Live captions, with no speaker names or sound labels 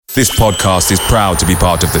This podcast is proud to be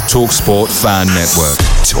part of the TalkSport Fan Network.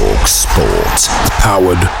 TalkSport.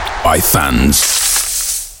 Powered by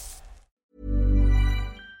fans.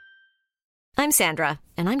 I'm Sandra,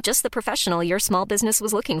 and I'm just the professional your small business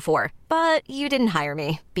was looking for. But you didn't hire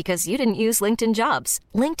me because you didn't use LinkedIn Jobs.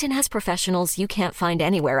 LinkedIn has professionals you can't find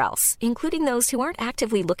anywhere else, including those who aren't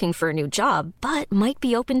actively looking for a new job, but might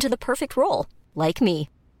be open to the perfect role, like me.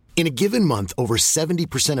 In a given month, over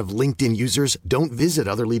 70% of LinkedIn users don't visit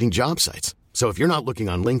other leading job sites. So if you're not looking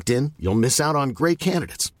on LinkedIn, you'll miss out on great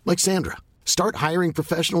candidates like Sandra. Start hiring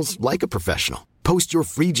professionals like a professional. Post your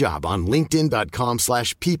free job on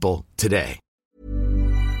linkedin.com/people today.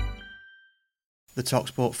 The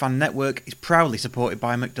TalkSport Fan Network is proudly supported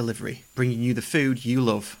by McDelivery, bringing you the food you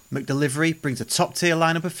love. McDelivery brings a top-tier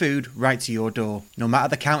lineup of food right to your door. No matter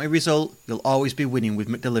the county result, you'll always be winning with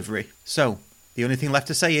McDelivery. So, the only thing left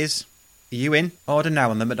to say is, are you in? Order now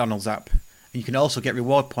on the McDonald's app. And you can also get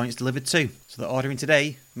reward points delivered too. So that ordering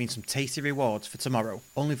today means some tasty rewards for tomorrow.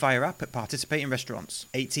 Only via app at participating restaurants.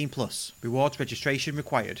 18 plus. Rewards registration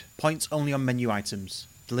required. Points only on menu items.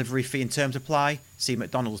 Delivery fee and terms apply. See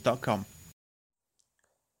mcdonalds.com.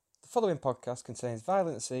 The following podcast contains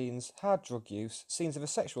violent scenes, hard drug use, scenes of a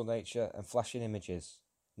sexual nature and flashing images.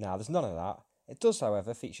 Now, there's none of that. It does,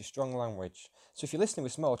 however, feature strong language. So if you're listening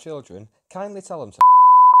with small children, kindly tell them to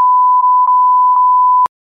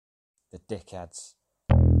the dickheads.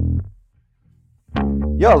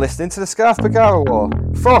 You're listening to the Scarf Bagara War.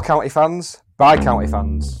 For county fans, by county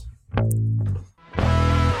fans.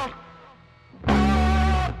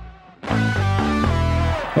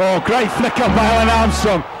 Oh, great flick up by Alan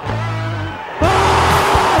Armstrong. Oh,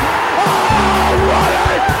 what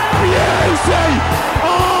a beauty!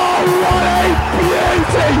 Oh, what a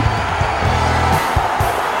beauty!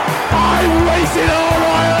 I waited all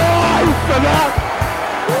my life for that.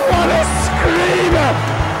 What a screamer!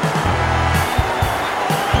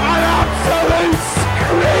 An absolute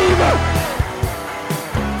screamer!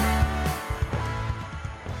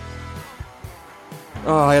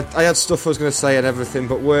 Oh, I had stuff I was going to say and everything,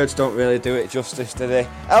 but words don't really do it justice, do they?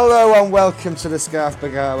 Hello and welcome to the Scarf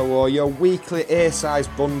Bagara War, your weekly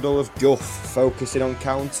ear-sized bundle of guff, focusing on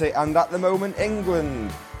county and at the moment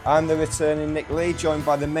England. I'm the returning Nick Lee, joined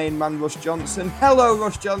by the main man Russ Johnson. Hello,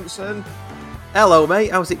 Russ Johnson. Hello mate,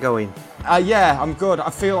 how's it going? Yeah, I'm good. I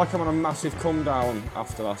feel like I'm on a massive come down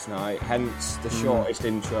after last night, hence the shortest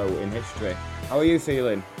intro in history. How are you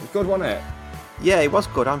feeling? It was good, wasn't it? Yeah, it was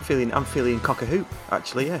good. I'm feeling cock-a-hoop,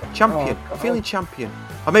 actually, yeah. Champion. I'm feeling champion.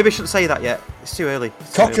 Or maybe I shouldn't say that yet. It's too early.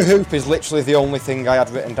 Cock-a-hoop is literally the only thing I had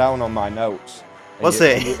written down on my notes. Was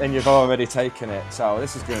it? And you've already taken it, so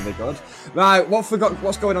this is going to be good. Right, what's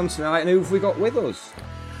going on tonight, and who have we got with us?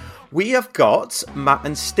 We have got Matt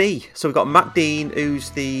and Steve. So we've got Matt Dean, who's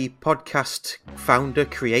the podcast founder,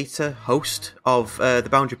 creator, host of the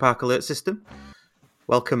Boundary Park Alert System.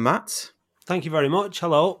 Welcome, Matt. Thank you very much.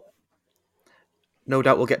 Hello. No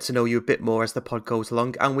doubt we'll get to know you a bit more as the pod goes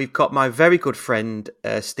along. And we've got my very good friend,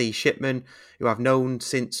 Steve Shipman, who I've known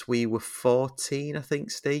since we were 14, I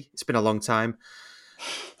think, Steve. It's been a long time.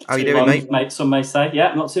 How are you doing, mate? Some may say.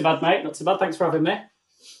 Yeah, not too bad, mate. Not too bad. Thanks for having me.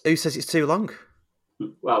 Who says it's too long?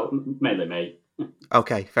 Well, mainly me.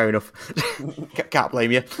 Okay, fair enough. Can't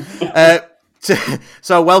blame you.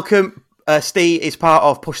 So welcome. Steve is part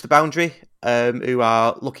of Push the Boundary, who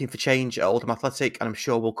are looking for change at Oldham Athletic, and I'm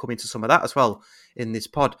sure we'll come into some of that as well in this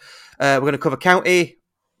pod. We're going to cover county,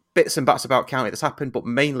 bits and bats about county that's happened, but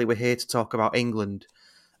mainly we're here to talk about England.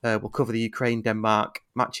 We'll cover the Ukraine-Denmark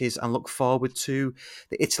matches and look forward to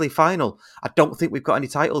the Italy final. I don't think we've got any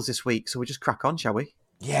titles this week, so we'll just crack on, shall we?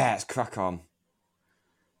 Yeah, let's crack on.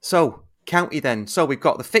 So, county then. So we've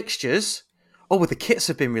got the fixtures. Oh, the kits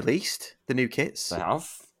have been released, the new kits. They have.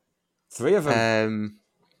 3 of them.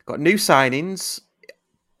 Got new signings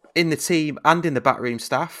in the team and in the backroom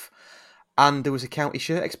staff. And there was a county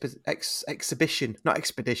shirt exhibition, not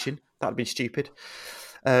expedition. That'd be stupid.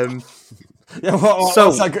 Yeah, what's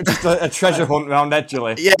that? Just a treasure hunt round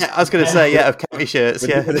Edgerley. Yeah, I was going to say, of county shirts.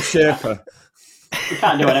 With a Sherpa. You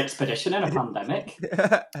can't do an expedition in a pandemic.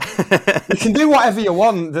 You can do whatever you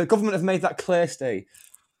want. The government have made that clear, Steve.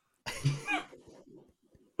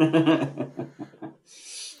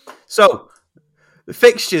 So, the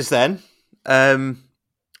fixtures then.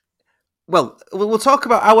 Well, we'll talk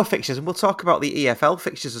about our fixtures and we'll talk about the EFL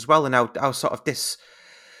fixtures as well and how sort of this...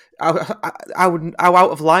 How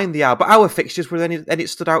out of line they are. But our fixtures, were any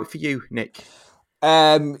stood out for you, Nick?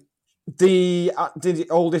 The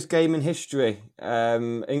oldest game in history,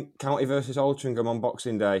 in County versus Altrincham on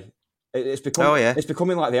Boxing Day. It's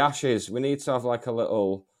becoming like the Ashes. We need to have like a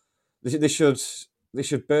little. They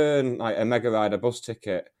should burn like a Mega Rider bus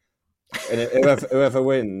ticket and whoever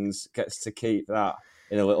wins gets to keep that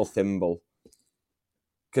in a little thimble.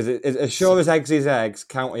 Because as sure as eggs is eggs,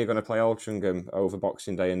 County are going to play Altrincham over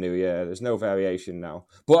Boxing Day and New Year. There's no variation now.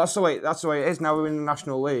 But that's the way it is now. We're in the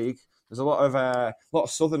National League. There's a lot of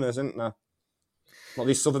Southerners, isn't there? A lot of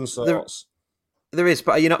these Southern sorts. There is,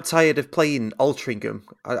 but are you not tired of playing Altrincham?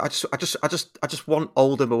 I just want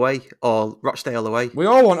Oldham away or Rochdale away. We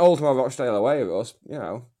all want Oldham or Rochdale away with us, you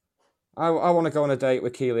know. I want to go on a date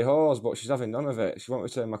with Keely Hawes, but she's having none of it. She won't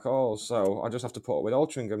return my calls, so I just have to put up with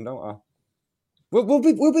Altrincham, don't I? We'll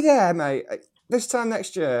be there, mate. This time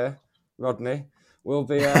next year, Rodney, we'll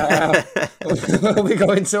be we'll be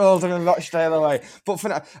going to Oldham and Rochdale away. But for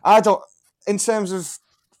now, I don't. In terms of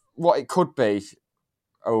what it could be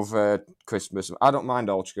over Christmas, I don't mind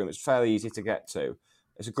Altrincham. It's fairly easy to get to.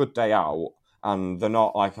 It's a good day out, and they're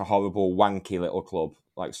not like a horrible wanky little club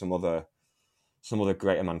like some other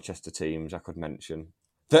Greater Manchester teams I could mention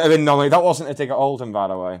that are in non-league. That wasn't a dig at Oldham, by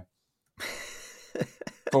the way.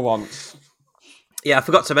 For once. Yeah, I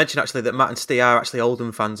forgot to mention actually that Matt and Steve are actually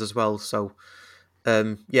Oldham fans as well. So,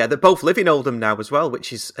 they both live in Oldham now as well,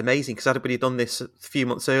 which is amazing because had we done this a few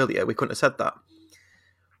months earlier, we couldn't have said that.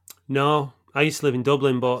 No, I used to live in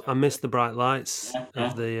Dublin, but I missed the bright lights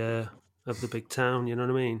of the big town. You know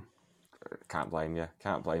what I mean? Can't blame you.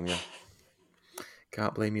 Can't blame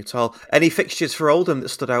you at all. Any fixtures for Oldham that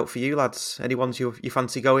stood out for you, lads? Any ones you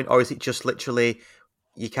fancy going, or is it just literally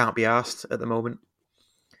you can't be asked at the moment?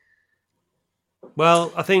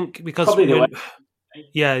 Well, I think because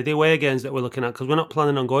the away games that we're looking at, because we're not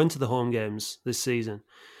planning on going to the home games this season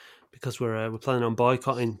because we're planning on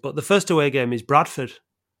boycotting. But the first away game is Bradford,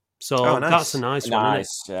 so nice. That's a nice one.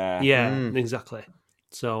 Nice, yeah. Yeah, exactly.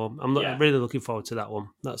 So I'm really looking forward to that one.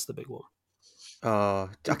 That's the big one. Oh,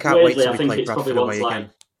 I can't wait till we play Bradford away again.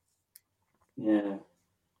 Yeah,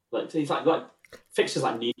 it's like fixtures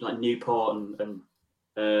like Newport and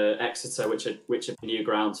Exeter, which are new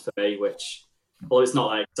grounds for me. Which, although it's not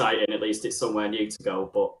like exciting, at least it's somewhere new to go.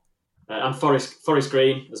 But and Forest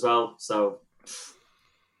Green as well. So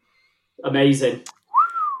amazing.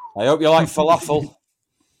 I hope you like falafel.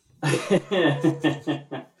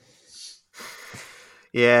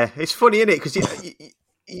 Yeah, it's funny, isn't it? Because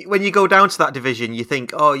when you go down to that division, you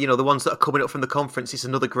think, oh, the ones that are coming up from the conference, it's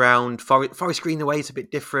another ground. Forest Green away is a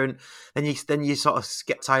bit different. Then you sort of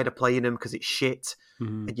get tired of playing them because it's shit,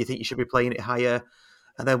 and you think you should be playing it higher.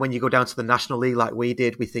 And then when you go down to the National League like we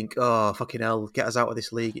did, we think, oh, fucking hell, get us out of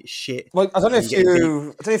this league. It's shit. Well, I don't know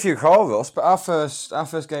if you recall us, but our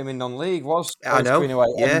first game in non-league was Forest Green away.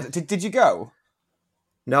 Yeah. Did you go?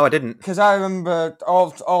 No, I didn't. Because I remember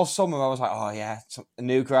all summer I was like, oh yeah, a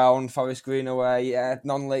new ground, Forest Green away, yeah,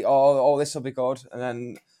 non-league, oh this will be good. And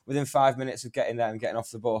then within 5 minutes of getting there and getting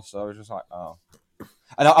off the bus, I was just like, oh.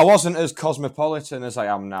 And I wasn't as cosmopolitan as I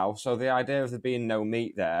am now, so the idea of there being no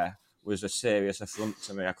meat there was a serious affront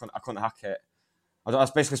to me. I couldn't hack it. I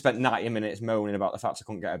basically spent 90 minutes moaning about the fact I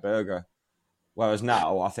couldn't get a burger. Whereas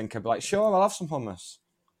now, I think I'd be like, sure, I'll have some hummus.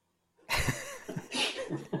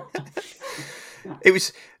 It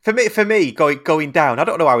was for me going down. I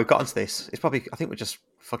don't know how we got onto this. It's probably I think we just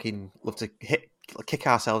fucking love to kick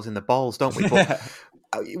ourselves in the balls, don't we? But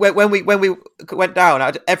when we went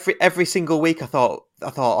down, every single week I thought,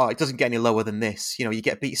 oh, it doesn't get any lower than this. You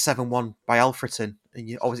get beat 7-1 by Alfreton,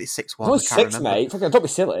 and was it 6-1? It was 6, mate. Don't be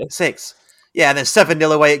silly. 6. Yeah, and then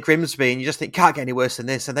 7-0 away at Grimsby, and you just think, can't get any worse than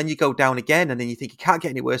this. And then you go down again, and then you think, you can't get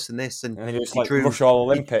any worse than this. And then you just Rush All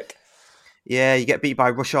Olympic. Yeah, you get beat by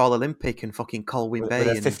Rush All Olympic and fucking Colwyn Bay.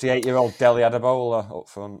 With a 58-year-old Deli Adebola up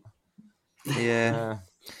front. Yeah.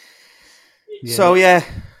 So, yeah.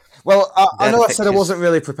 Well, I know I said I wasn't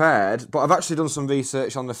really prepared, but I've actually done some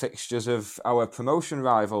research on the fixtures of our promotion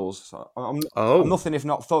rivals. So I'm nothing if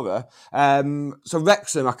not thorough. So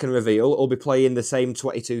Wrexham, I can reveal, will be playing the same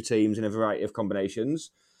 22 teams in a variety of combinations.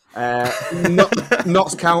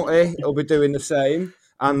 Notts County will be doing the same,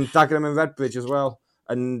 and Dagenham and Redbridge as well.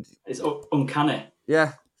 And it's uncanny.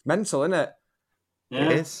 Yeah, mental, isn't it? Yeah.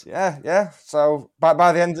 It is. Yeah. So by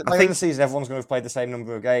the end of the season, everyone's going to have played the same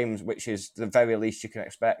number of games, which is the very least you can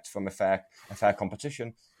expect from a fair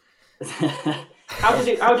competition. How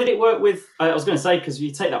did it work with? I was going to say because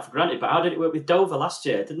you take that for granted, but how did it work with Dover last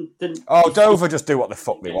year? Didn't? Oh, Dover just do what the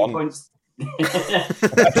fuck they want.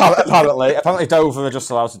 Apparently, Dover are just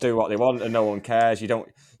allowed to do what they want, and no one cares. You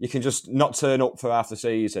can just not turn up for half the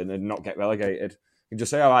season and not get relegated. You can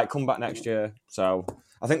just say, all right, come back next year. So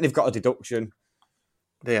I think they've got a deduction.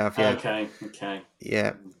 They have, yeah. Okay.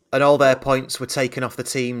 Yeah. And all their points were taken off the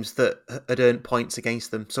teams that had earned points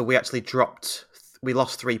against them. So we actually dropped we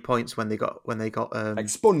lost 3 points when they got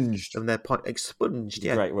expunged. From their point, expunged.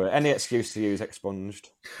 Yeah, great word. Any excuse to use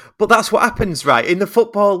expunged. But that's what happens, right? In the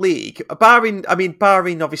Football League, barring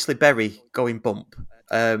obviously Bury going bump,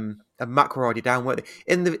 and Mac were already down, weren't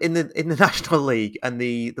they? In the National League and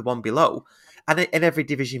the one below, and in every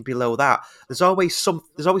division below that, there's always some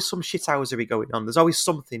shithousery going on. There's always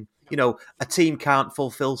something, a team can't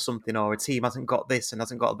fulfil something, or a team hasn't got this and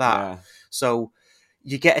hasn't got that. Yeah. So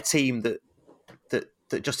you get a team that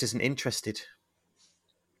just isn't interested.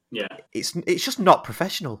 Yeah, it's just not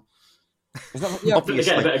professional. They're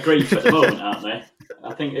getting a bit of grief at the moment, aren't they?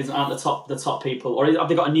 I think aren't the top people, or have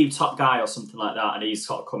they got a new top guy or something like that? And he's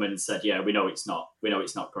sort of come in and said, "Yeah, we know it's not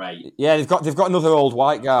great." Yeah, they've got another old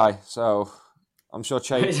white guy, so I'm sure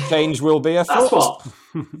change will be afoot.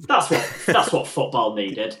 That's what football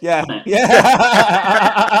needed. Yeah, isn't it? yeah.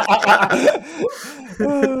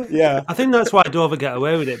 Yeah, I think that's why Dover get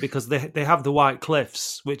away with it, because they have the White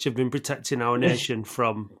Cliffs, which have been protecting our nation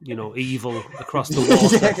from evil across the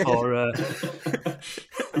water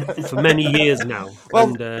for many years now.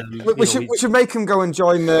 Well, and, we should make them go and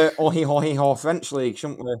join the Ohi French League,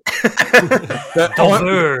 shouldn't we?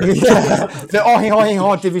 the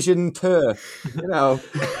Ohi Division 2.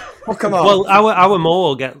 Oh, come on. Well, our Mo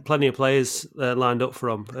will get plenty of players lined up for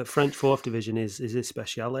him. French 4th Division is his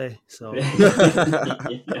speciality. So.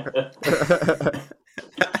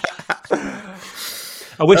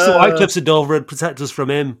 I wish the White Cliffs of Dover would protect us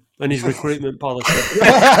from him and his recruitment policy.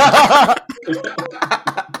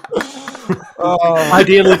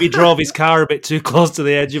 Ideally, if he drove his car a bit too close to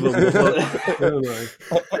the edge of him.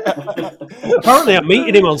 Apparently, I'm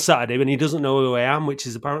meeting him on Saturday and he doesn't know who I am, which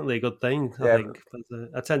is apparently a good thing, I think. But,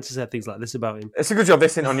 I tend to say things like this about him. It's a good job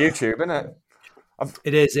this isn't on YouTube, isn't it?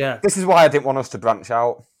 It is, yeah. This is why I didn't want us to branch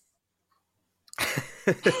out.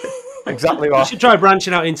 Exactly why. You should try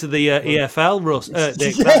branching out into the EFL, Russ.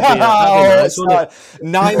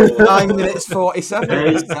 9 minutes 47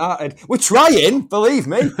 we started. We're trying, believe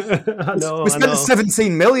me. I know. We spent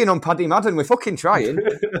 17 million on Paddy Madden. We're fucking trying.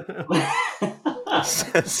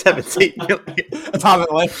 17 million.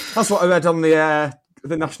 Apparently, that's what I read on the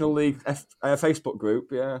National League Facebook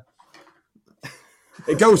group. Yeah,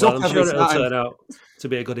 it goes up. I'm every sure it'll time. turn out to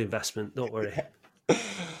be a good investment. Don't worry.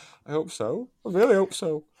 I hope so. I really hope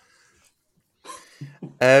so.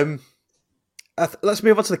 Let's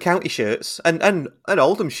move on to the county shirts and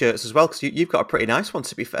Oldham shirts as well, because you've got a pretty nice one,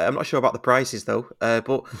 to be fair. I'm not sure about the prices though,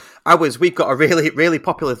 but we've got a really, really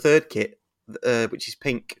popular third kit, which is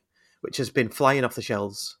pink, which has been flying off the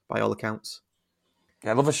shelves by all accounts.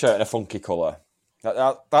 Yeah, I love a shirt in a funky colour.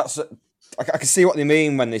 That's I can see what they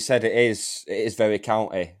mean when they said it is very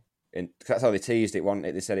county. That's how they teased it, wasn't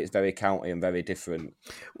it? They said it's very county and very different.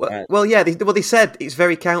 Well, yeah. They said it's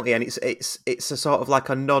very county, and it's a sort of like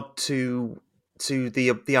a nod to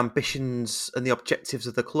the ambitions and the objectives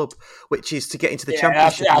of the club, which is to get into the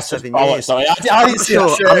championship in 7 years. Sorry, I didn't see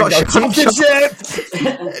that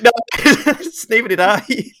shirt. No, neither did I.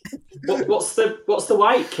 What's the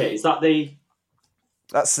white kit? Is that the?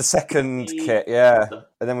 That's the second kit, yeah.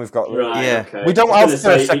 And then we've got... Right, yeah. Okay. We don't have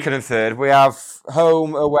first, second and third. We have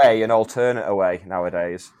home, away and alternate away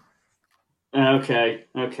nowadays. Okay.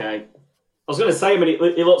 I was going to say,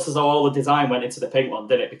 it looks as though all the design went into the pink one,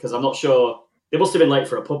 didn't it? Because I'm not sure... They must have been late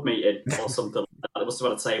for a pub meeting or something like that. They must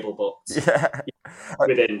have had a table booked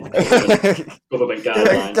within government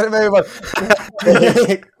guidelines. Get it move on.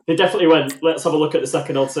 They definitely went, let's have a look at the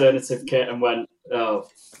second alternative kit, and went, oh,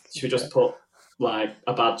 should we just put... like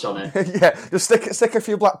a badge on it. Yeah, just stick a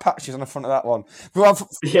few black patches on the front of that one. But a lot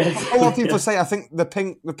of people say I think the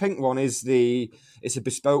pink one it's a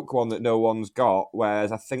bespoke one that no one's got,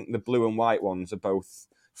 whereas I think the blue and white ones are both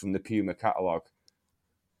from the Puma catalogue.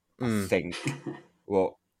 I think.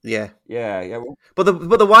 Well, yeah. But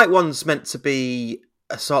the white one's meant to be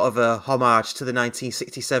a sort of a homage to the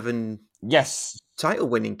 1967 title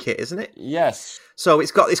winning kit, isn't it? Yes. So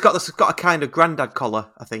it's got a kind of grandad collar,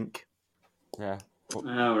 I think. Yeah.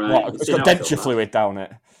 Oh, right. It's got denture fluid down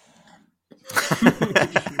it.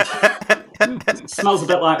 It smells a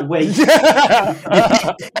bit like weed.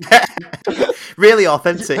 Really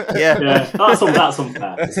authentic, yeah. That's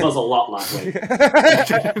unfair. It smells a lot like weed.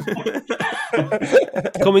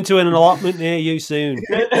 Coming to an allotment near you soon.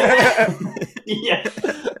 Yeah,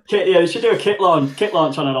 they should do a kit launch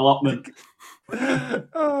on an allotment.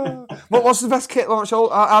 What was the best kit launch?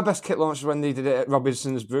 Our best kit launch was when they did it at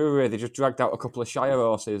Robinson's Brewery. They just dragged out a couple of Shire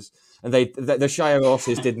horses, and the Shire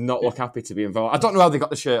horses did not look happy to be involved. I don't know how they got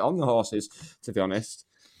the shirt on the horses, to be honest.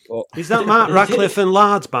 But... Is that Mark Radcliffe and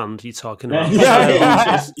Lard's band you're talking about?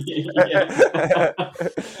 Yeah.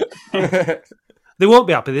 They won't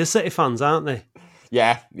be happy. They're City fans, aren't they?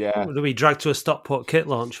 Yeah. What do we drag to a Stockport kit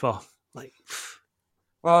launch for? Like,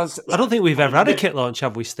 Well, I don't think we've ever had a kit launch,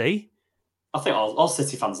 have we, Steve? I think all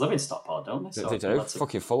City fans live in Stockport, don't they? So they do.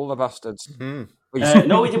 Fucking full of the bastards. Mm-hmm.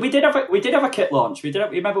 No, we did have a kit launch.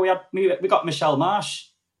 Remember we got Michelle Marsh.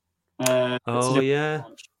 Yeah.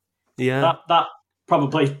 That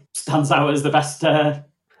probably stands out as the best. There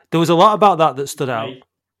was a lot about that stood out.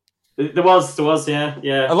 There was,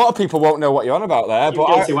 yeah. A lot of people won't know what you're on about there, but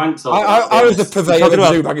I was the purveyor of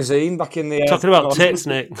Zoo magazine back in the... Talking about tits,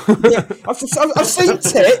 Nick. Yeah, I've seen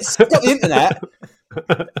tits. I've got the internet.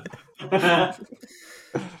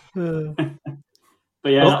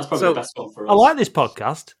 But yeah, that's probably the best one for us. I like this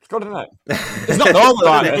podcast. It's good, isn't it? It's not normal,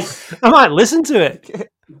 like it? I might listen to it.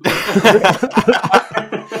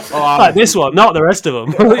 Like this one, not the rest of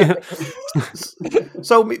them.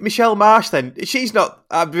 So Michelle Marsh, then she's not.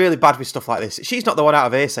 I'm really bad with stuff like this. She's not the one out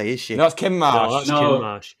of Ace, is she? No, it's Kim Marsh. No, that's Kim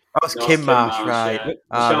Marsh. Oh, it's Kim Marsh, right? Yeah.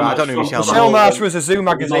 I don't know Michelle Marsh. Michelle Marsh was a Zoo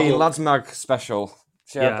magazine Lads Mag special.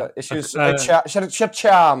 She had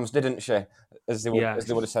charms, didn't she? As they would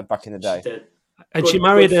have said back in the day. She did. And she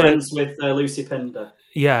married friends with Lucy Pinder.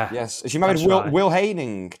 Yeah. Yes. She married Will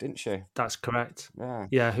Haining, didn't she? That's correct. Yeah.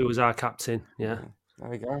 Yeah, who was our captain. Yeah. There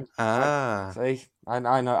we go. See, I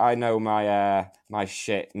know my my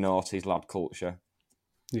shit naughties lad culture.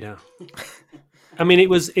 Yeah. I mean, it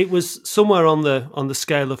was somewhere on the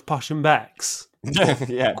scale of Posh and Beck's.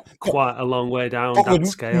 Yeah. Quite a long way down that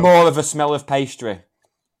scale. More of a smell of pastry.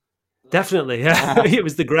 Definitely, yeah. It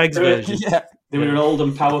was the Greg's version. Yeah. They were an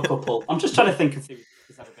Oldham power couple. I'm just trying to think if there's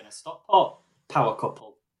ever been a Stockport power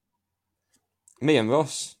couple. Me and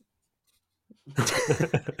Russ.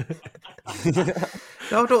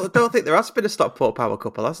 No, I don't think there has been a Stockport power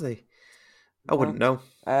couple, has there? I wouldn't know.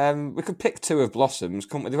 We could pick two of Blossom's,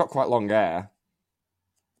 couldn't we? They've got quite long hair.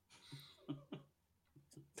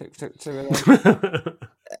 Pick two of them.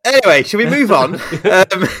 Anyway, shall we move on?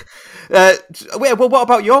 Well, what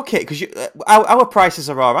about your kit? Because our prices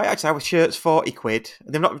are all right. Actually, our shirt's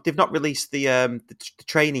 £40. They've not released the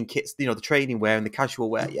training kits, the training wear and the casual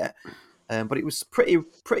wear yet. But it was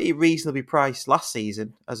pretty reasonably priced last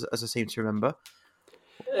season, as I seem to remember.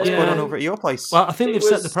 What's going on over at your place? Well, I think they've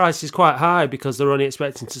set the prices quite high because they're only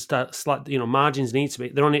expecting to start. Margins need to be.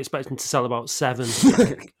 They're only expecting to sell about 7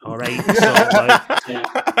 or 8. So,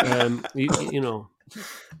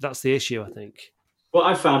 that's the issue. I think. What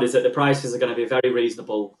I've found is that the prices are going to be very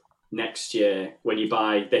reasonable next year when you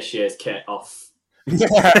buy this year's kit off. It's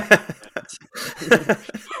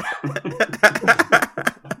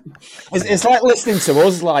like listening to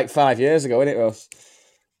us like 5 years ago, isn't it, Russ?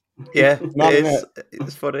 Yeah,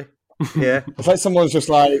 it's funny. Yeah, it's like someone's just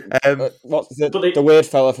like, what's the weird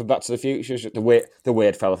fella from Back to the Future? The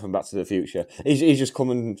weird fella from Back to the Future. He's just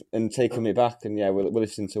coming and taking me back, and we're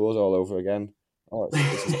listening to us all over again. Oh,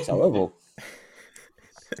 it's terrible.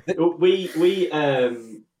 There was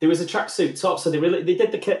a tracksuit top, so they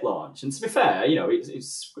did the kit launch, and to be fair,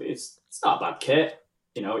 it's not a bad kit.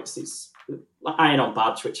 It's like iron-on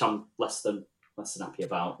badge, which I'm less than happy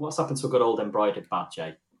about. What's happened to a good old embroidered badge,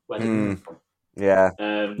 eh? Yeah,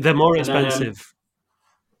 they're more expensive.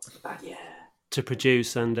 Yeah, to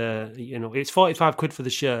produce, and it's £45 for the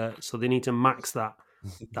shirt, so they need to max that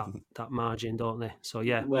margin, don't they? So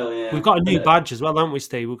yeah, we've got a new badge as well, haven't we,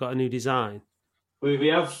 Steve? We've got a new design. We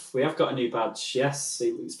have got a new badge. Yes,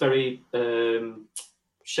 it's very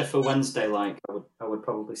Sheffield Wednesday like. I would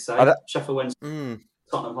probably say Sheffield Wednesday,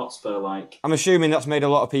 Tottenham Hotspur like. I'm assuming that's made a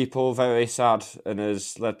lot of people very sad and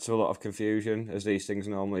has led to a lot of confusion, as these things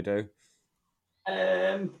normally do.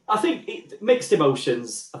 I think mixed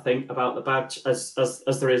emotions. I think about the badge as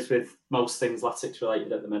there is with most things Latics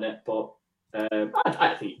related at the minute, but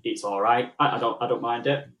I think it's all right. I don't mind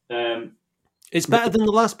it. It's better than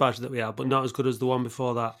the last badge that we had, but not as good as the one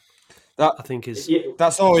before that. That I think is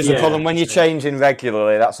that's always the problem when you're changing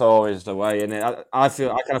regularly. That's always the way, and I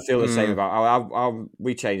kind of feel the same about.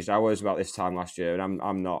 We changed ours about this time last year, and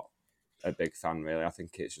I'm not a big fan really. I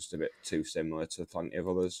think it's just a bit too similar to plenty of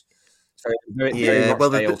others. It's very much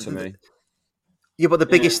stale to me. Yeah, but the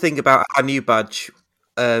biggest thing about our new badge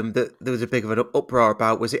that there was a big of an uproar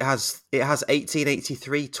about was it has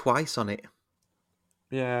 1883 twice on it.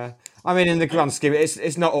 Yeah, I mean, in the grand scheme,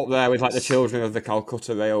 it's not up there with like the children of the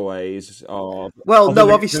Calcutta Railways or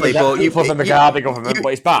obviously, but you put the McGarvey government,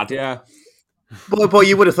 but it's bad, yeah. But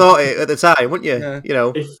you would have thought it at the time, wouldn't you?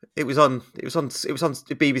 Yeah. It was on the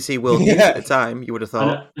BBC World News at the time. You would have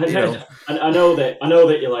thought. I know that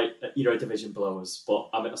you're a division below us, but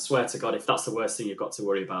I swear to God, if that's the worst thing you've got to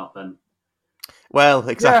worry about, then. Well,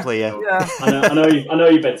 exactly, yeah. I know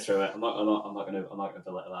you've been through it. I'm not going to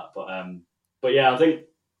belittle that, but yeah, I think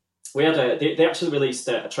we had they actually released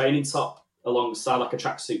a training top alongside like a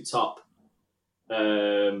tracksuit top,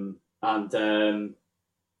 and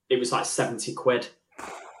it was like 70 quid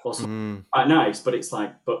or something. Quite nice, but it's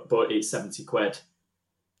like but it's 70 quid,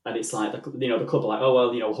 and it's like the club are like, oh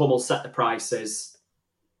well, Hummel set the prices,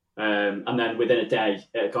 and then within a day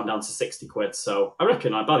it had gone down to 60 quid. So I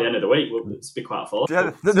reckon like by the end of the week we'll be quite affordable.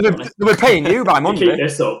 Yeah, they were paying you by Monday. Keep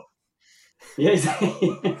this up. Yeah.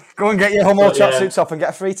 Go and get your Hummel tracksuit top and get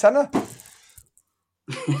a free tenner.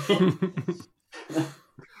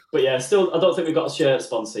 But yeah, still, I don't think we've got a shirt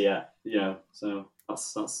sponsor yet. So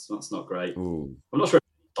that's not great. Ooh. I'm not sure if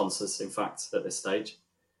sponsors, in fact, at this stage.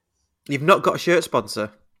 You've not got a shirt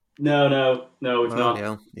sponsor? No, we've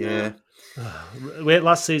not. Yeah.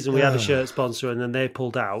 Last season we had a shirt sponsor, and then they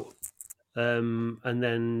pulled out, and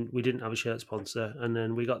then we didn't have a shirt sponsor, and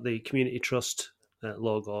then we got the Community Trust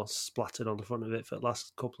logo splattered on the front of it for the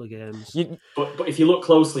last couple of games. But if you look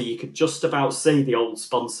closely, you could just about see the old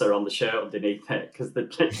sponsor on the shirt underneath it, because they're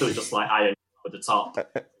literally just like iron at the top,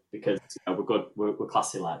 because we're good, we're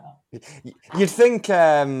classy like that. You'd think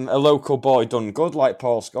a local boy done good like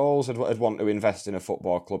Paul Scholes would want to invest in a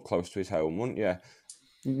football club close to his home, wouldn't you?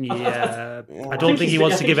 Yeah, I don't think he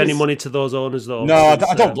wants to give any money to those owners, though. No, I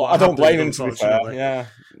don't blame him, to be fair. Yeah,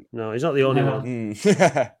 no, he's not the only one.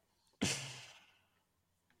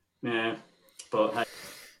 Yeah, but hey.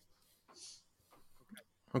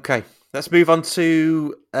 Okay, let's move on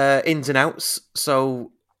to ins and outs.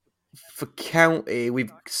 So for County,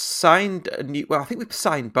 we've signed a new. Well, I think we've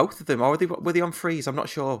signed both of them. Or were they on freeze? I'm not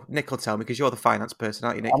sure. Nick will tell me because you're the finance person,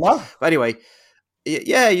 aren't you, Nick? But anyway,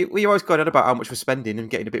 yeah, you're always going on about how much we're spending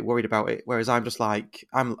and getting a bit worried about it. Whereas I'm just like,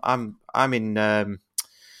 I'm in.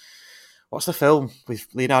 What's the film with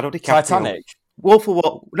Leonardo DiCaprio? Titanic. Wolf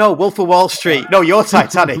of Wall Street. No, you're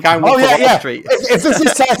Titanic. I'm Wolf of Wall Street. If this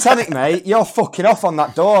is Titanic, mate, you're fucking off on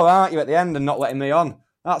that door, aren't you, at the end and not letting me on?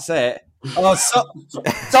 That's it. Oh,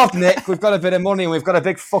 stop, Nick. We've got a bit of money and we've got a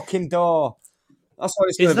big fucking door. That's what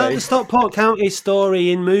it's going to be. Is that the Stockport County story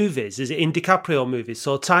in movies? Is it in DiCaprio movies?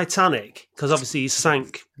 So Titanic, because obviously he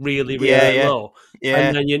sank really, really low. Yeah.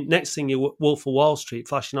 And then next thing you Wolf of Wall Street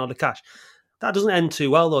flashing all the cash. That doesn't end too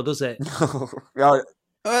well, though, does it?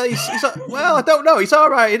 He's well, I don't know. He's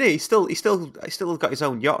all right, isn't he? He's still got his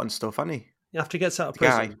own yacht and stuff, hasn't he? After he gets out of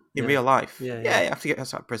prison, in real life. Yeah, after he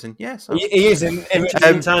gets out of prison. Yeah, so. He is in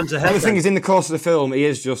times ahead. The thing is, in the course of the film, he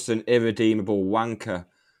is just an irredeemable wanker,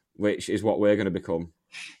 which is what we're going to become.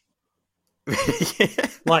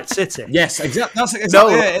 Like City. Yes, exactly. That's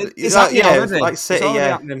exactly it. It's like City.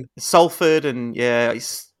 Yeah, Salford, and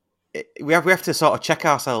we have to sort of check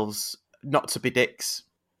ourselves not to be dicks.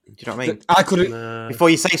 Do you know what I mean? I couldn't before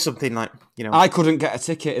you say something like I couldn't get a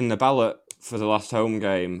ticket in the ballot for the last home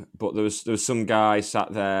game, but there was some guy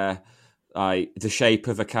sat there like the shape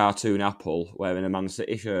of a cartoon apple wearing a Man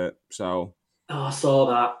City shirt. So I saw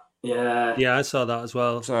that. Yeah, I saw that as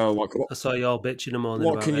well. So I saw you all bitching and moaning.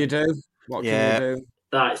 What can you do? What can you do?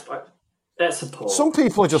 That's a poor. Some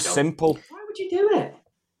people are just simple. Why would you do it?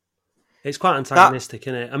 It's quite antagonistic,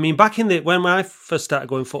 isn't it? I mean, back in when I first started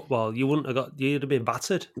going football, you'd have been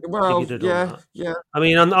battered. Well, yeah. I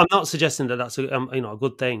mean, I'm not suggesting that that's a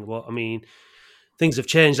good thing, but I mean, things have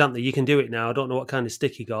changed, haven't they? You can do it now. I don't know what kind of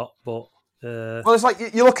stick you got, but well, it's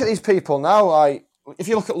like you look at these people now. Like if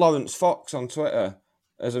you look at Lawrence Fox on Twitter,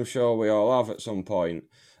 as I'm sure we all have at some point,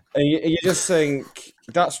 and you just think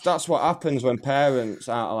that's what happens when parents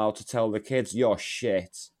aren't allowed to tell the kids you're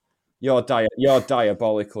shit. You're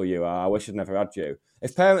diabolical, you are. I wish I'd never had you.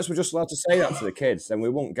 If parents were just allowed to say that to the kids, then we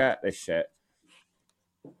wouldn't get this shit.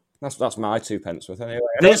 That's my 2 pence worth, anyway.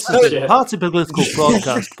 This is a party political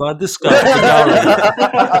broadcast by the Sky.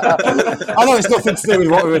 I know it's nothing to do with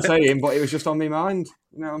what we were saying, but it was just on my mind.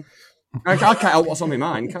 I can't help what's on my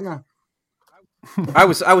mind, can I? I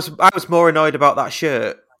was more annoyed about that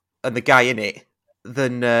shirt and the guy in it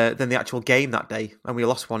than the actual game that day, and we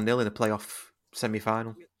lost 1-0 in the playoff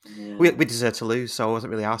semi-final. Yeah. We deserved to lose, so I wasn't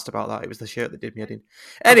really asked about that. It was the shirt that did me in.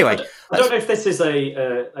 Anyway, I don't know if this is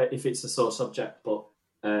if it's a sore subject, but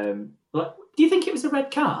do you think it was a red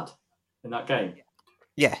card in that game?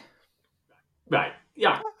 Yeah. Right.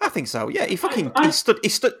 Yeah. I think so. Yeah. He studied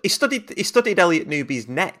Elliot Newby's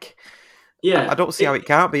neck. Yeah. I don't see how it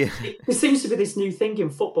can't be. There seems to be this new thing in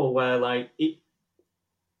football where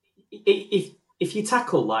if you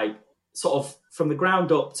tackle sort of from the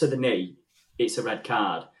ground up to the knee, it's a red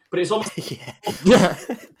card. But it's almost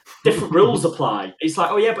different rules apply. It's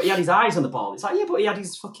like, oh yeah, but he had his eyes on the ball. It's like, yeah, but he had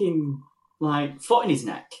his fucking foot in his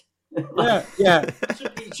neck.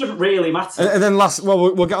 It shouldn't really matter. And then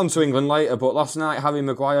we'll get on to England later, but last night Harry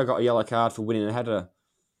Maguire got a yellow card for winning a header.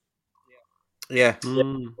 Yeah.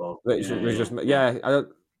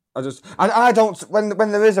 I don't.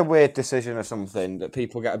 When there is a weird decision or something that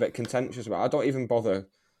people get a bit contentious about, I don't even bother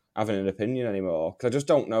having an opinion anymore because I just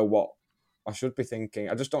don't know what I should be thinking.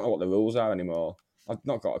 I just don't know what the rules are anymore. I've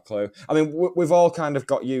not got a clue. I mean, we've all kind of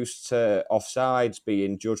got used to offsides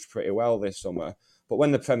being judged pretty well this summer, but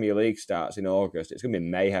when the Premier League starts in August, it's going to be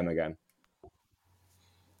mayhem again.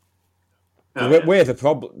 We're the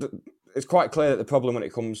problem. It's quite clear that the problem when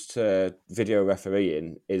it comes to video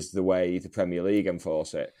refereeing is the way the Premier League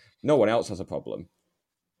enforce it. No one else has a problem.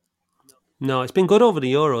 No, it's been good over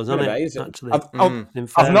the Euros, hasn't amazing. It? Actually, I've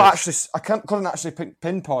not actually. Couldn't actually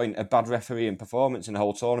pinpoint a bad refereeing performance in the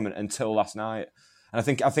whole tournament until last night. And I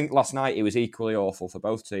think last night it was equally awful for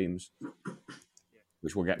both teams,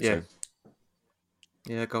 which we'll get to.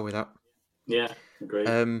 Yeah, go with that. Yeah, agree.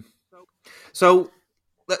 So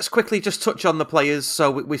let's quickly just touch on the players. So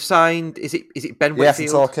we've signed. Is it Ben Whitfield?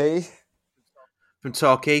 From Torquay. From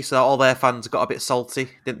Torquay, so all their fans got a bit salty,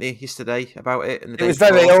 didn't they, yesterday about it? And it was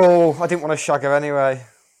very, I didn't want to shag her anyway.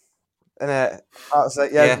 Innit?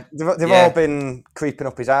 They've all been creeping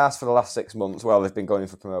up his ass for the last 6 months while they've been going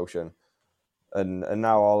for promotion. And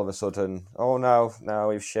now all of a sudden, oh no,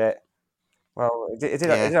 he's shit. Well, it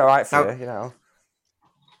did all right for you, you know.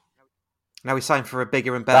 Now he's signed for a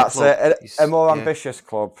bigger and better club. That's a more ambitious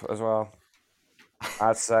club as well,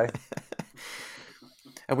 I'd say.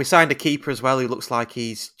 And we signed a keeper as well who looks like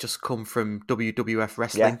he's just come from WWF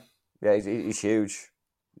wrestling. Yeah, he's huge.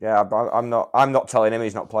 Yeah, I'm not telling him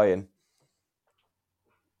he's not playing.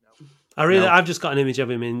 I've just got an image of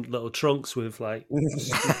him in little trunks with like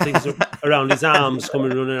things around his arms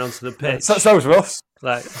coming running onto the pitch. So's Russ.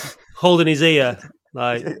 Like holding his ear.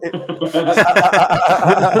 Like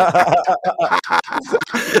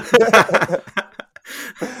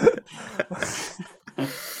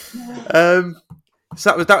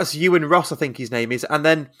So that was Ewan Ross, I think his name is, and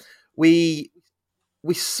then we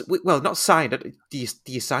not signed. Do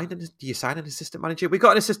you sign an assistant manager? We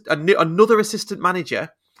got another assistant manager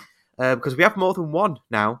because we have more than one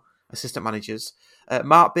now. Assistant managers.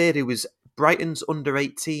 Mark Beard, who was Brighton's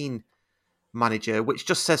under-18 manager, which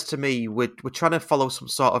just says to me we're trying to follow some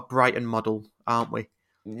sort of Brighton model, aren't we?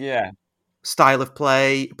 Yeah. Style of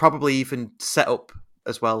play, probably even set up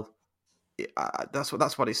as well. That's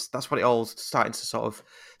what it all starting to sort of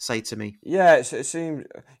say to me. Yeah, it seems.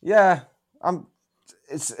 Yeah,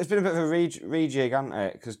 It's been a bit of a rejig, hasn't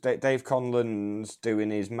it? Because Dave Conlon's doing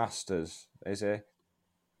his masters, is he?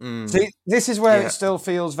 See, this is where it still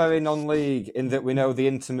feels very non-league in that we know the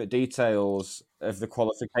intimate details of the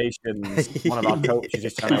qualifications. One of our coaches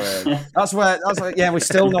is trying to earn. That's where. Yeah, we're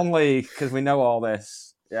still non-league because we know all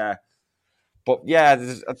this. Yeah, but yeah,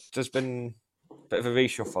 there's been a bit of a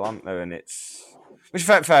reshuffle, hasn't there? And which is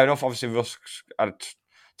fair enough. Obviously, Rusk's had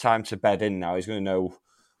time to bed in now. He's going to know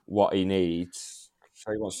what he needs.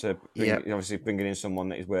 So he wants to obviously bringing in someone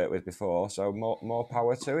that he's worked with before. So more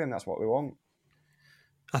power to him. That's what we want.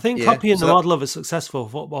 I think copying the model of a successful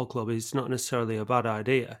football club is not necessarily a bad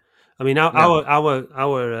idea. I mean, our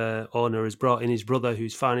owner has brought in his brother,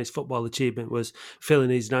 whose finest football achievement was filling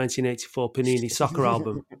his 1984 Panini soccer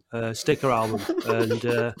album, sticker album, and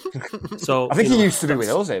so I think he used to be with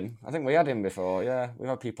us. I think we had him before. Yeah, we've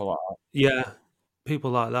had people like that. Yeah,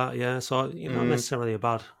 people like that. Yeah, so not necessarily a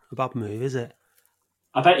bad move, is it?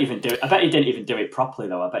 I bet he didn't even do it properly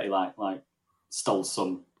though. I bet he like stole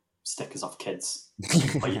some stickers off kids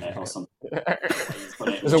or something.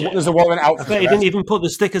 There's a warrant out. I bet he didn't even put the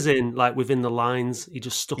stickers in like within the lines. He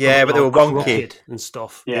just stuck. Yeah, but they were wonky and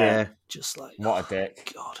stuff. Yeah, just like what a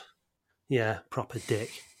dick. God, yeah, proper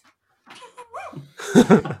dick.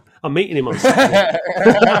 I'm meeting him on Saturday.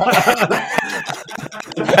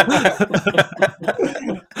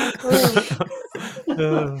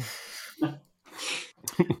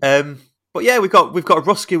 But yeah, we've got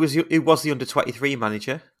Rusk, who was the under-23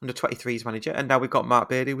 manager, under-23s manager, and now we've got Mark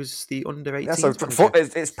Beard, who was the under-18s manager.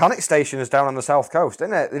 It's panic stations down on the south coast,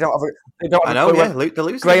 isn't it? They don't have I know, yeah. They're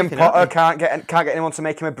losing. Graham Potter can't get anyone to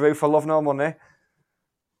make him a brew for love nor money.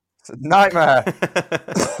 It's a nightmare.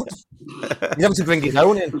 You have to bring his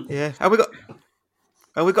own in. Yeah, and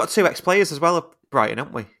we got two ex-players as well at Brighton,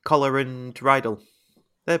 haven't we? Collar and Rydell.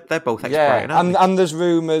 They're both ex-Brighton, aren't they? And there's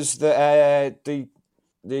rumours that the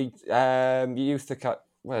youth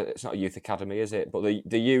it's not a youth academy, is it? But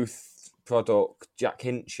the youth product, Jack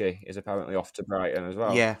Hinchy, is apparently off to Brighton as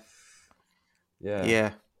well. Yeah.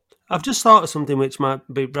 I've just thought of something which might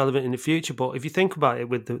be relevant in the future, but if you think about it,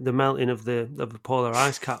 with the melting of the polar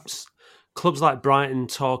ice caps clubs like Brighton,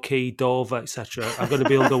 Torquay, Dover, etc., are going to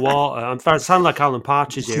be underwater. I'm trying to sound like Alan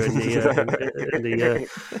Partridge here in the.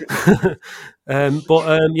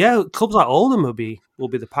 Clubs like Oldham will be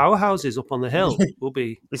the powerhouses up on the hill. Will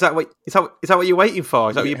be. Is that what you're waiting for?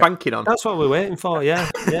 Is that what you're banking on? That's what we're waiting for. Yeah.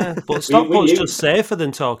 But Stockport's just safer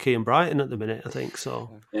than Torquay and Brighton at the minute, I think.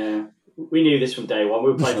 So. Yeah. We knew this from day one.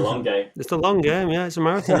 We were playing a long game. It's a long game, yeah. It's a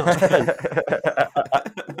marathon, not a sprint.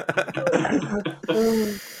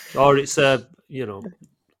 Or it's a,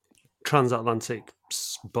 transatlantic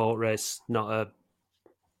boat race, not a...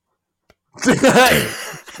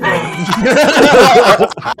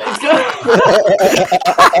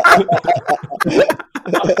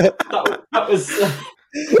 that was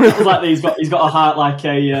like he's got a heart like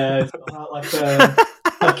a yeah.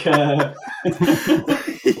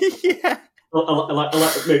 All right,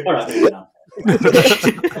 moving on.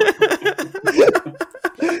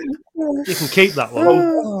 You can keep that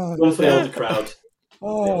one. One for the older crowd.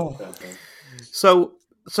 So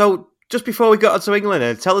just before we got onto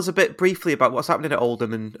England, tell us a bit briefly about what's happening at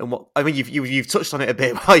Oldham and what. I mean, you've touched on it a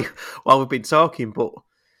bit while we've been talking, but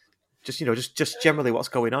just generally what's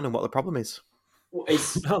going on and what the problem is.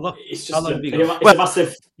 It's just a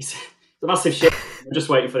massive. It's a massive shit. I'm just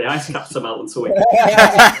waiting for the ice caps to melt until we.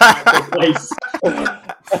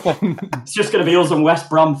 It's just going to be us and West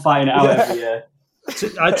Brom fighting it out every year.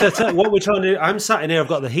 I tell you what we're trying to do. I'm sat in here. I've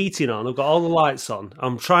got the heating on. I've got all the lights on.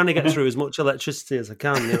 I'm trying to get through as much electricity as I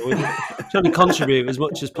can. We're trying to contribute as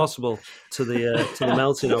much as possible to the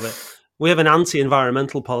melting of it. We have an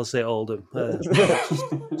anti-environmental policy at Oldham.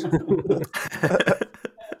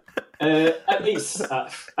 It's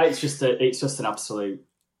just an absolute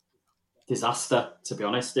disaster, to be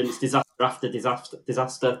honest, and it's disaster after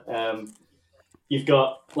disaster. You've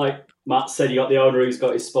got, like Matt said, you got the owner who's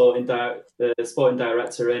got his sporting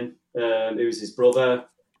director in, who's his brother.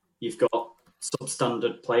 You've got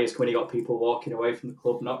substandard players coming. You got people walking away from the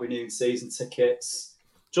club, not renewing season tickets.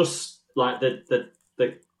 Just like the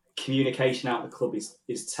communication out of the club is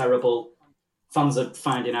terrible. Fans are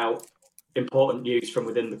finding out important news from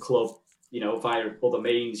within the club, via other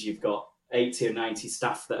means. You've got 80 or 90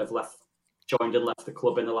 staff that have joined and left the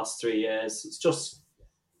club in the last 3 years. It's just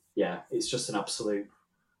an absolute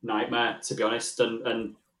nightmare, to be honest. And I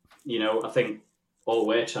think all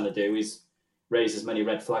we're trying to do is raise as many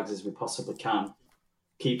red flags as we possibly can,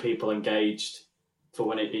 keep people engaged for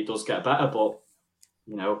when it does get better. But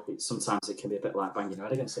sometimes it can be a bit like banging your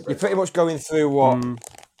head against the brick. You're pretty much going through what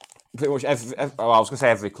pretty much every I was going to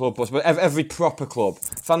say every club, but every proper club,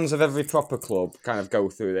 fans of every proper club kind of go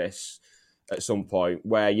through this at some point,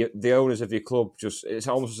 where the owners of your club it's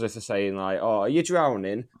almost as if they're saying like, "Oh, are you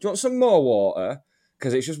drowning? Do you want some more water?"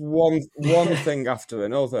 Because it's just one thing after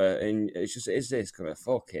another, and it's just, is this going to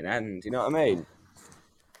fucking end? You know what I mean?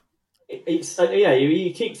 It's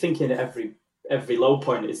you keep thinking every low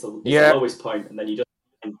point is the lowest point, and then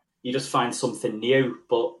you just find something new.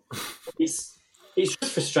 But it's just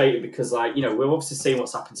frustrating because we're obviously seeing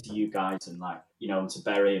what's happened to you guys and and to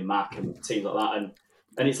Berry and Mac and teams like that,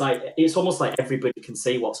 and it's almost like everybody can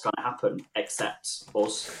see what's going to happen except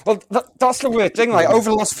us. Well, that's the weird thing. Like over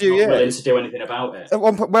the last few years, willing to do anything about it. At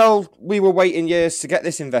one point, we were waiting years to get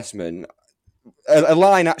this investment. A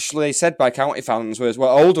line actually said by county fans was, "Well,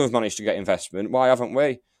 Oldham have managed to get investment. Why haven't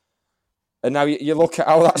we?" And now you look at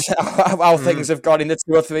how things have gone in the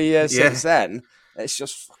 2 or 3 years since then. It's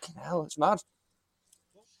just fucking hell. It's mad.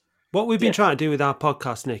 What we've been trying to do with our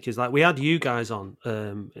podcast, Nick, is we had you guys on.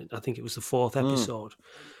 I think it was the 4th episode,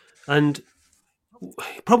 and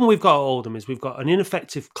the problem we've got at Oldham is we've got an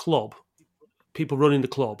ineffective club, people running the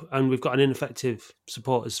club, and we've got an ineffective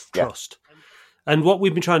supporters trust. And what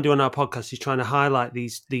we've been trying to do on our podcast is trying to highlight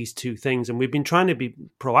these two things, and we've been trying to be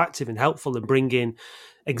proactive and helpful and bring in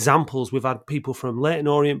examples. We've had people from Leyton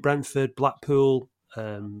Orient, Brentford, Blackpool,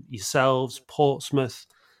 yourselves, Portsmouth.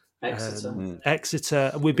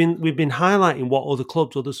 Exeter. We've been highlighting what other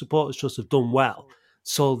clubs, other supporters trusts have done well,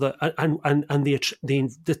 so that and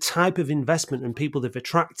the type of investment and people they've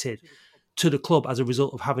attracted to the club as a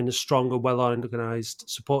result of having a stronger, well-organised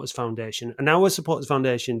supporters foundation. And our supporters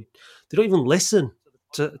foundation, they don't even listen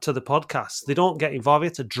to the podcast. They don't get involved. We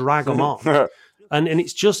have to drag them on. And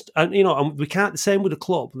it's just, and we can't, the same with the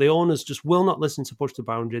club. The owners just will not listen to Push the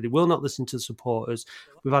Boundary. They will not listen to the supporters.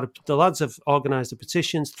 The lads have organised the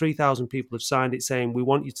petitions. 3,000 people have signed it saying, we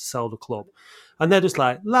want you to sell the club. And they're just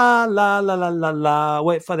like, la, la, la, la, la, la,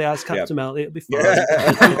 wait for the ice cap to melt, it'll be fine.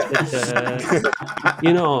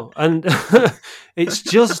 And it's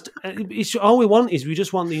just, all we want is, we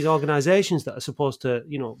just want these organisations that are supposed to,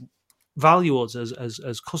 value us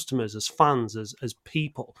as customers, as fans, as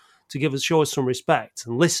people, to show us some respect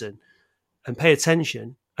and listen, and pay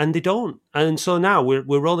attention, and they don't. And so now we're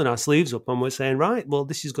rolling our sleeves up and we're saying, right, well,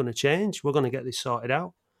 this is going to change. We're going to get this sorted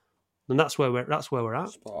out, and that's where we're at.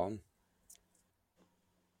 Spot on.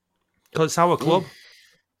 Because it's our club.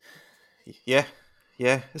 Yeah.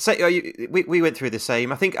 So, we went through the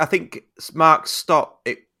same. I think Mark Stott.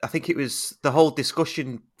 I think it was the whole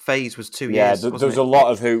discussion phase was 2 years. Yeah, there's a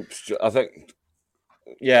lot of hoops. I think.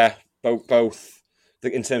 Yeah, both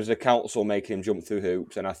in terms of the council making him jump through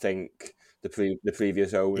hoops, and I think the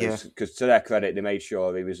previous owners, because to their credit, they made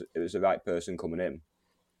sure it was the right person coming in.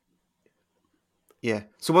 Yeah.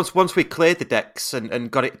 So once we cleared the decks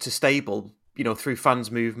and got it to stable, through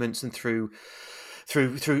fans movements and through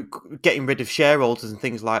getting rid of shareholders and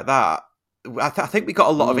things like that, I think we got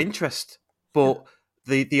a lot of interest. But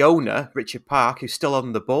the owner, Richard Park, who's still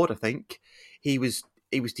on the board, I think he was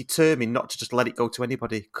determined not to just let it go to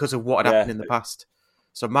anybody because of what had happened in the past.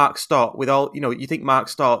 So Mark Stott, with all you think Mark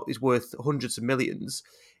Stott is worth hundreds of millions,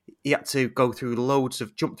 he had to jump through loads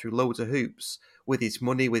of hoops with his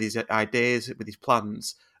money, with his ideas, with his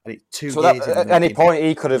plans. And it's 2 years. At any point,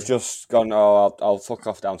 he could have just gone, I'll fuck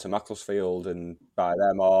off down to Macclesfield and buy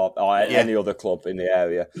them, or any other club in the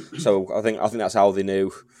area. So I think that's how they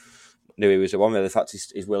knew he was the one. The fact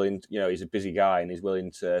he's willing, he's a busy guy and he's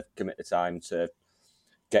willing to commit the time to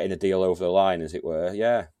getting a deal over the line, as it were.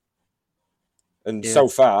 Yeah. And so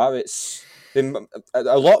far, it's been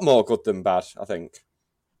a lot more good than bad, I think.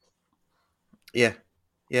 Yeah.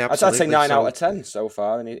 Yeah, absolutely. I'd say 9 out of 10 so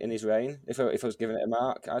far in his reign. If I was giving it a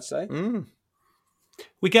mark, I'd say.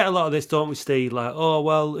 We get a lot of this, don't we, Steve? Like, oh,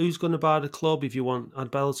 well, who's going to buy the club if you want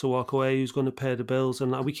Adbella to walk away? Who's going to pay the bills?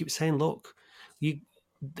 And we keep saying, look,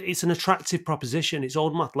 it's an attractive proposition. It's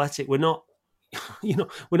Oldham Athletic. We're not, we're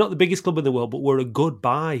not the biggest club in the world, but we're a good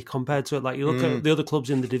buy compared to it. Like, you look at the other clubs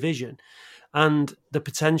in the division and the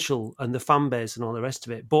potential and the fan base and all the rest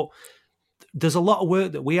of it. But there's a lot of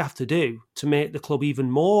work that we have to do to make the club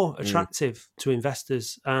even more attractive to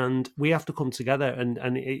investors, and we have to come together.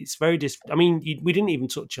 And it's very we didn't even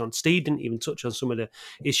touch on. Steve didn't even touch on some of the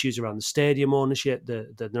issues around the stadium ownership,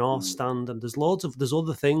 the North Stand, and there's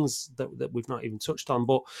other things that we've not even touched on.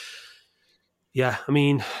 But yeah, I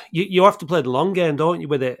mean, you have to play the long game, don't you,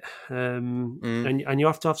 with it? And you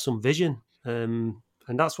have to have some vision. And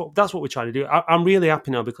that's what we're trying to do. I'm really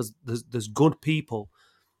happy now because there's good people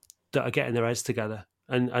that are getting their heads together,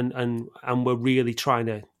 and we're really trying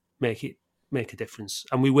to make a difference,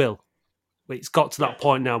 and we will. It's got to that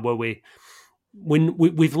point now where we've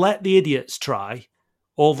let the idiots try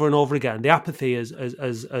over and over again. The apathy has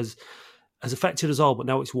affected us all, but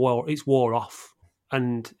now it's wore off,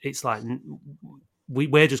 and it's like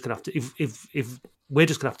we're just gonna have to if we're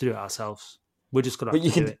just gonna have to do it ourselves. We're just going to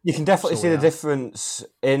have to do it. You can definitely see the difference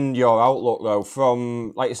in your outlook, though.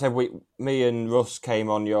 From, like you said, me and Russ came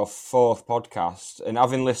on your 4th podcast, and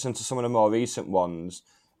having listened to some of the more recent ones,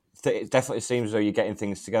 it definitely seems as though you're getting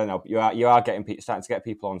things together now. You are starting to get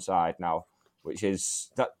people on side now, which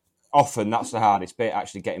is often that's the hardest bit,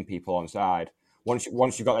 actually getting people on side. Once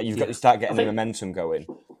you've got that, you've got to start getting the momentum going.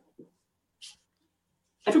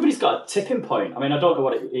 Everybody's got a tipping point. I mean, I don't know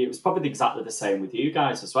what it was. Probably exactly the same with you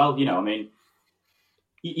guys as well. I mean.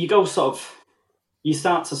 You go you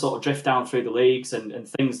start to sort of drift down through the leagues and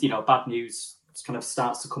things, bad news kind of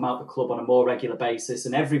starts to come out the club on a more regular basis,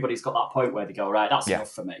 and everybody's got that point where they go, right, that's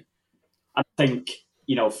enough for me. I think,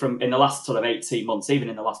 from in the last sort of 18 months, even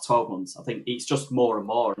in the last 12 months, I think it's just more and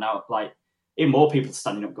more. Now, like, even more people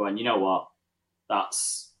standing up going, you know what,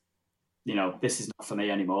 that's, this is not for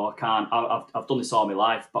me anymore. I can't, I've done this all my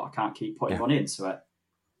life, but I can't keep putting money into it.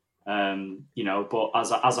 But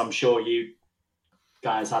as I'm sure you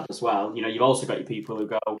guys had as well, you've also got your people who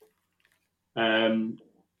go,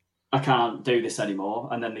 I can't do this anymore,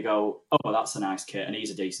 and then they go, oh, well, that's a nice kid and he's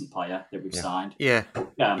a decent player that we've signed.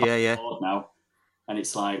 I'm now. And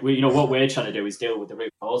it's like, what we're trying to do is deal with the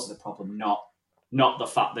root cause of the problem, not the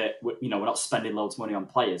fact that we're not spending loads of money on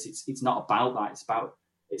players. It's not about that.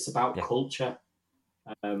 It's about culture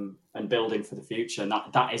and building for the future, and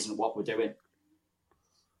that isn't what we're doing.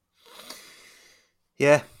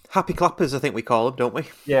 Yeah. Happy clappers, I think we call them, don't we?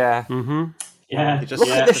 Yeah. Mm-hmm. Yeah. Look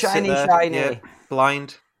at the shiny. Yeah,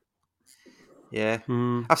 blind. Yeah.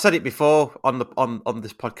 I've said it before on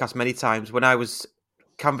this podcast many times. When I was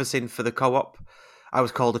canvassing for the co-op, I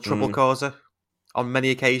was called a trouble causer on many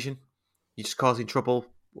occasions. You're just causing trouble.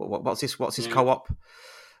 What's this co-op?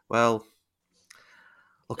 Well,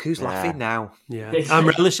 look who's laughing now. Yeah,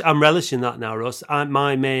 I'm relishing that now, Russ.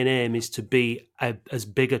 My main aim is to be as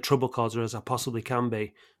big a trouble causer as I possibly can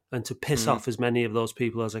be, and to piss off as many of those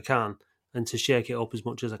people as I can, and to shake it up as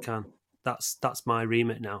much as I can. That's my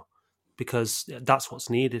remit now, because that's what's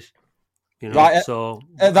needed. You know, Right, so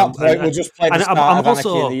at that point, we'll just play the start of Anarchy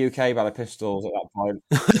in the UK by the Pistols at that point.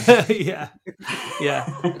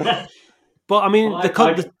 yeah. But I mean,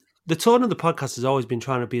 the tone of the podcast has always been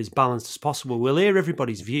trying to be as balanced as possible. We'll hear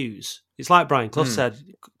everybody's views. It's like Brian Clough said,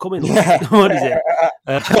 come in, what is it?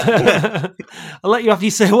 I'll let you have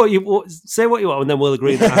you say what you want, and then we'll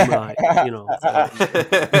agree that I'm right,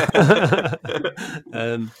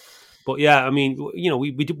 but yeah, I mean,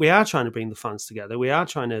 we are trying to bring the fans together. We are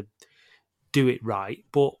trying to do it right,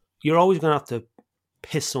 but you're always going to have to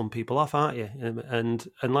piss some people off, aren't you? And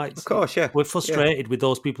like, of course, yeah, we're frustrated with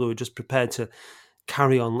those people who are just prepared to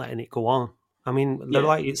carry on letting it go on. I mean,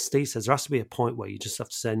 like Steve says, there has to be a point where you just have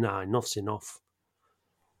to say, "Nah, enough's enough."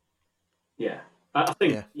 Yeah, I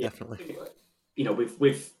think definitely. I think,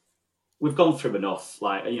 we've gone through enough.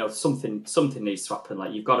 Like, something needs to happen.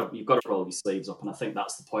 Like, you've got to roll your sleeves up, and I think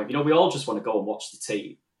that's the point. We all just want to go and watch the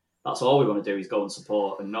team. That's all we want to do is go and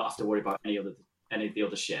support and not have to worry about any of the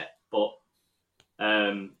other shit. But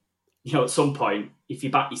at some point, if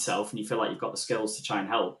you back yourself and you feel like you've got the skills to try and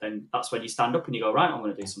help, then that's when you stand up and you go, right, I'm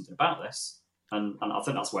going to do something about this. And I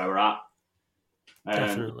think that's where we're at.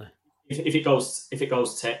 Definitely. If it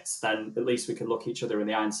goes tits, then at least we can look each other in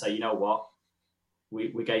the eye and say, you know what, we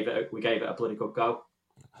gave it a bloody good go.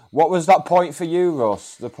 What was that point for you,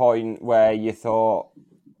 Russ? The point where you thought,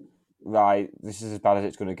 right, this is as bad as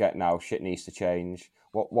it's going to get now. Shit needs to change.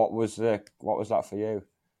 What was that for you?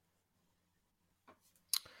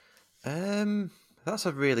 That's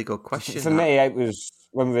a really good question. For me, it was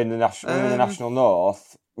when we were in the National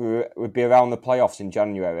North. We'd be around the playoffs in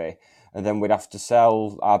January, and then we'd have to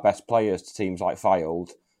sell our best players to teams like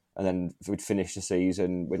Fylde, and then we'd finish the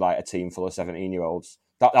season with like a team full of 17-year-olds.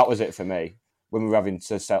 That was it for me. When we were having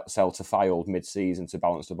to sell to Fylde mid-season to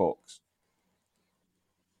balance the books.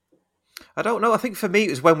 I don't know. I think for me it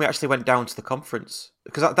was when we actually went down to the conference,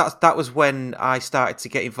 because that was when I started to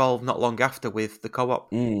get involved not long after with the co-op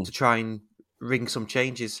to try and ring some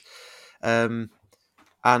changes.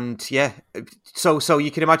 And yeah, so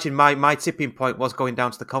you can imagine my tipping point was going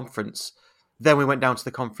down to the conference. Then we went down to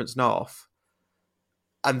the Conference North,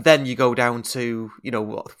 and then you go down to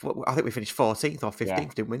I think we finished 14th or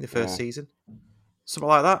 15th, didn't we, in the first season, something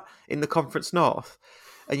like that in the Conference North.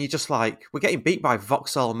 And you're just like, we're getting beat by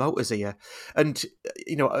Vauxhall Motors here, and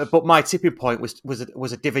but my tipping point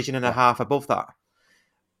was a division and a half above that.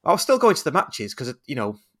 I was still going to the matches because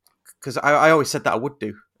I always said that I would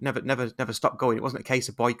do. Never stopped going. It wasn't a case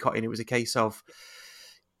of boycotting. It was a case of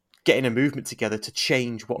getting a movement together to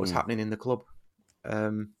change what was happening in the club.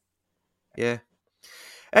 Yeah.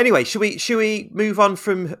 Anyway, should we move on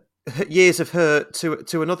from years of hurt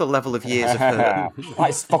to another level of years of hurt?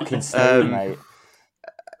 That's fucking silly, mate.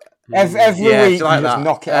 Every week like you just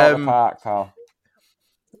knock it out of the park, pal.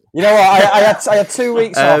 You know what? I had 2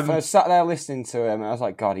 weeks off, and I sat there listening to him, and I was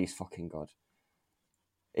like, God, he's fucking good.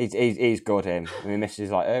 He's good, him. And my missus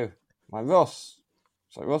is like, oh, my Russ.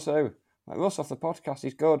 It's like, Russ, who? Like, Russ off the podcast,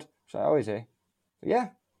 he's good. It's like, oh, is he? But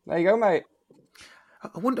yeah, there you go, mate.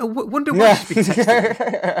 I wonder why she's been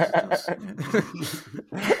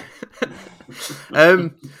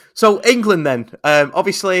texting. So England then,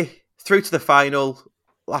 obviously through to the final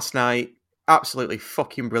last night, absolutely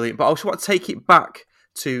fucking brilliant. But I also want to take it back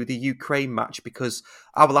to the Ukraine match, because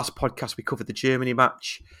our last podcast we covered the Germany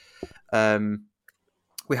match.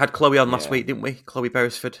 We had Chloe on last week, didn't we? Chloe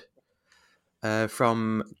Beresford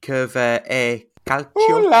from Curve E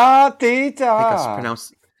Calcio.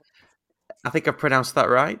 I think I've pronounced that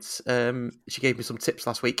right. She gave me some tips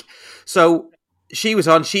last week. So she was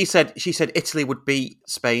on. She said Italy would beat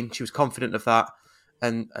Spain. She was confident of that,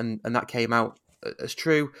 and that came out as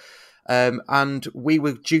true. And we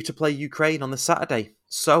were due to play Ukraine on the Saturday.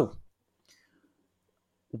 So,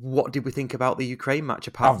 what did we think about the Ukraine match?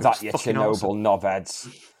 Apart from that, you Chernobyl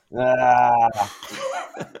knobheads.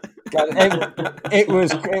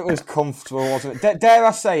 It was comfortable, wasn't it? Dare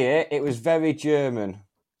I say it? It was very German.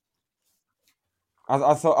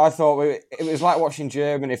 I thought it was like watching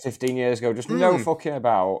Germany 15 years ago. Just no fucking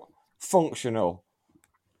about. Functional.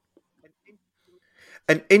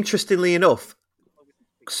 And interestingly enough,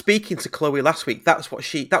 speaking to Chloe last week, that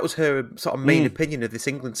was her sort of main opinion of this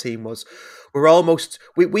England team was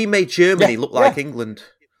we made Germany look like England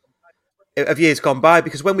of years gone by,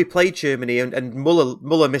 because when we played Germany and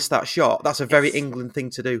Muller missed that shot, that's a very England thing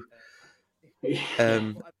to do. But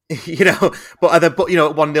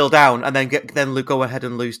 1-0 down and then go ahead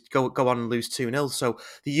and lose, go on and lose 2-0. So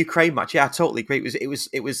the Ukraine match, I totally agree. It was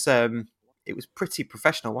pretty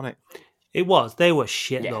professional, wasn't it? It was. They were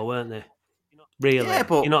shit though, weren't they? Really, yeah,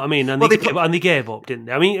 but, you know what I mean? And they gave up, didn't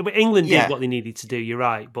they? I mean, England did what they needed to do. You're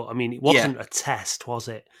right, but I mean, it wasn't a test, was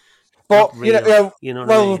it? But real. You know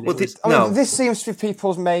what I mean? This seems to be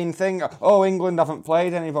people's main thing. Oh, England haven't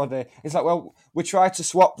played anybody. It's like, well, we tried to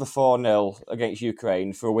swap the 4-0 against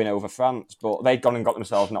Ukraine for a win over France, but they'd gone and got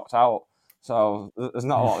themselves knocked out. So there's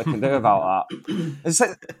not a lot they can do about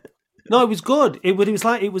that. No, it was good. It was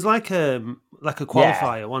like a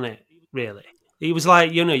qualifier, wasn't it? Really, it was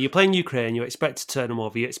like you're playing Ukraine, you expect to turn them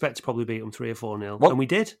over, you expect to probably beat them 3 or 4-0, and we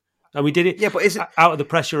did. And we did it. Yeah, but is it out of the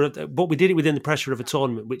pressure? But we did it within the pressure of a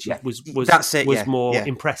tournament, which was more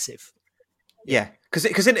impressive. Yeah,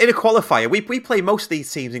 because in a qualifier, we play most of these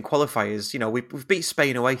teams in qualifiers. We've beat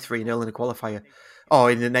Spain away 3-0 in a qualifier,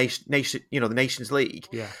 or in the the Nations League.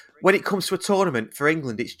 Yeah. When it comes to a tournament for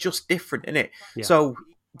England, it's just different, isn't it? Yeah. So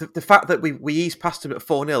the fact that we ease past them at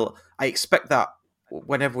 4-0, I expect that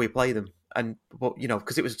whenever we play them,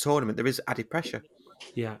 because it was a tournament, there is added pressure.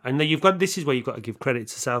 Yeah, and this is where you've got to give credit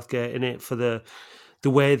to Southgate in it for the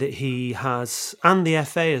way that he has, and the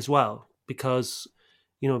FA as well, because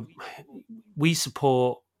we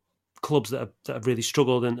support clubs that have really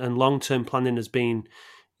struggled, and long term planning has been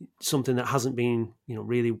something that hasn't been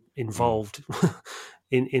really involved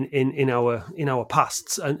in our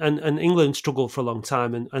pasts, and England struggled for a long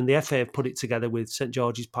time, and the FA have put it together with St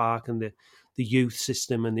George's Park and the youth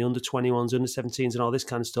system and the under-21s, under-17s and all this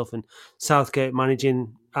kind of stuff, and Southgate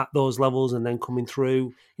managing at those levels and then coming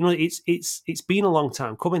through. It's been a long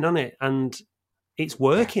time coming, hasn't it? And it's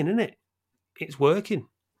working, isn't it? It's working.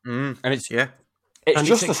 And it's and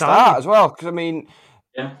just it's a start as well, because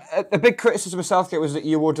a big criticism of Southgate was that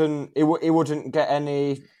he wouldn't get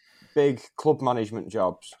any big club management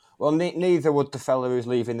jobs. Well, neither would the fella who's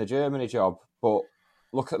leaving the Germany job, but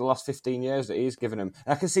look at the last 15 years that he's given him.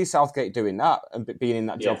 And I can see Southgate doing that and being in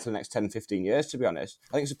that job for the next 10, 15 years, to be honest.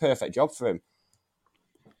 I think it's a perfect job for him.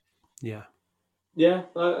 Yeah. Yeah,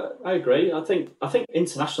 I agree. I think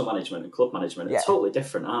international management and club management are totally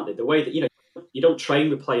different, aren't they? The way that, you don't train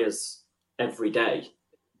with players every day.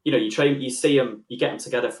 You see them, you get them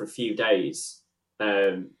together for a few days,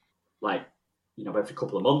 every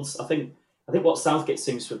couple of months. I think what Southgate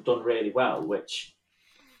seems to have done really well, which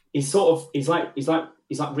he's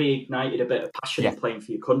reignited a bit of passion in playing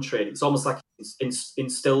for your country, and it's almost like it's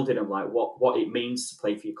instilled in him like what it means to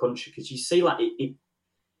play for your country, because you see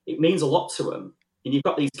it means a lot to them, and you've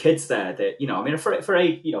got these kids there that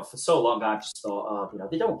for so long I've just thought,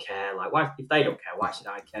 they don't care, like, why, if they don't care, why should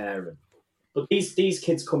I care? But these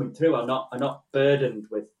kids coming through are not burdened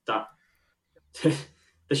with that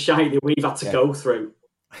the shine that we've had to go through.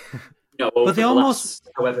 But they almost,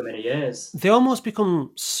 however many years, they almost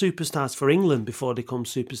become superstars for England before they become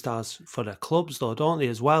superstars for their clubs, though, don't they?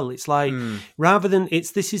 As well, it's like rather than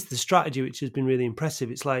this is the strategy which has been really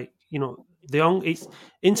impressive. It's like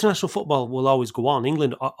international football will always go on.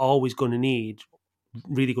 England are always going to need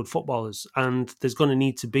really good footballers, and there's going to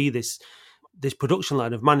need to be this production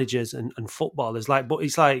line of managers and footballers. But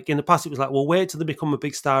it's like in the past, it was like, well, wait till they become a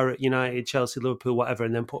big star at United, Chelsea, Liverpool, whatever,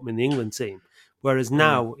 and then put them in the England team. Whereas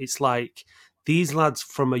now it's like these lads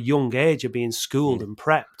from a young age are being schooled and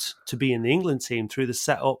prepped to be in the England team through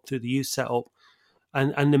the youth setup,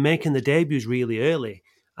 and they're making the debuts really early,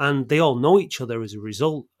 and they all know each other as a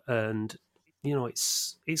result. And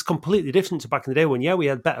it's completely different to back in the day when we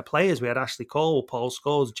had better players. We had Ashley Cole, Paul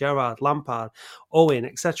Scholes, Gerrard, Lampard, Owen,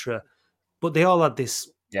 etc. But they all had this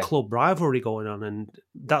club rivalry going on, and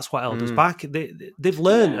that's what held us back. They've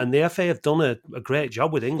learned, and the FA have done a great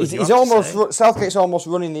job with England. Southgate's almost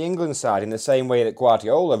running the England side in the same way that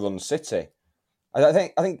Guardiola runs City. I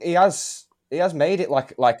think he has made it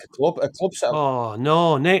like a club setup. Oh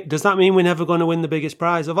no, Nick! Does that mean we're never going to win the biggest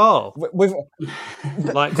prize of all? The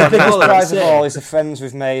biggest prize of all is the friends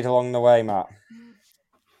we've made along the way, Matt.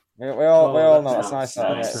 We all know that's nice.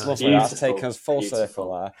 It's lovely. That's taken us full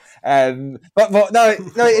circle there. But no,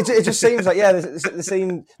 it just seems like the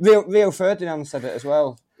same. Rio Ferdinand said it as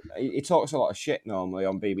well. He talks a lot of shit normally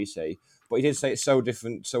on BBC, but he did say it's so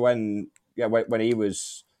different to when he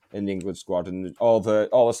was in the England squad, and all the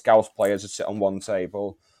Scouse players would sit on one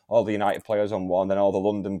table, all the United players on one, then all the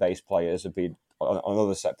London-based players would be on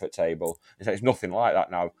another separate table. It's nothing like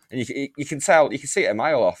that now, and you can tell, you can see it a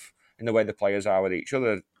mile off in the way the players are with each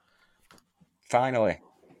other. Finally,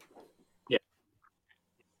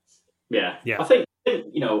 yeah. I think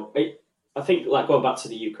like going back to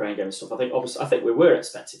the Ukraine game and stuff. I think we were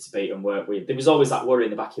expected to beat them, weren't we? There was always that worry in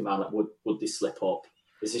the back of your mind that would they slip up?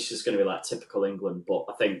 Is this just going to be like typical England? But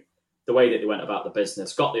I think the way that they went about the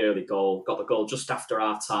business, got the early goal, got the goal just after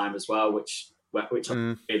our time as well, which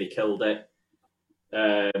really killed it.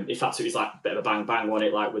 In fact, it was like a bit of a bang bang,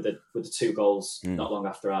 wasn't it? Like with the 2 goals not long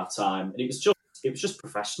after our time, and it was just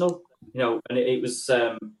professional, and it was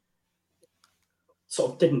sort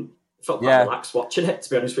of didn't felt quite relaxed watching it, to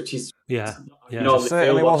be honest, which is yeah. It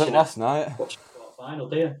certainly wasn't last night. Watching the final,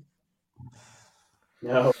 do you?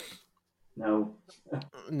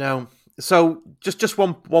 No. So just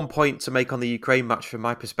one point to make on the Ukraine match from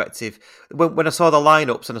my perspective. When I saw the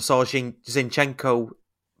lineups and I saw Zinchenko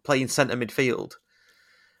playing centre midfield,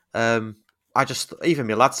 I just, even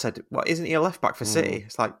my lad said, "What, isn't he a left back for City?"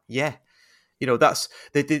 It's like, yeah, that's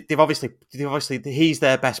they've obviously he's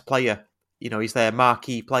their best player. He's their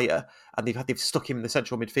marquee player, and they've stuck him in the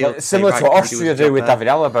central midfield. Well, similar to what Austria do with David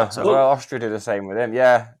Alaba as well. Austria do the same with him.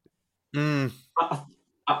 Yeah.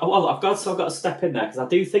 I've got to step in there because I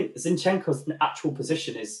do think Zinchenko's actual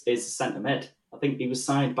position is centre mid. I think he was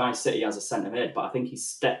signed by City as a centre mid, but I think he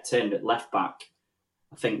stepped in at left back.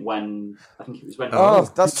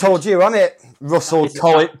 Oh, that's told you, hasn't it? Russell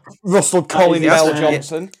Colin Mel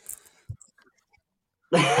Johnson.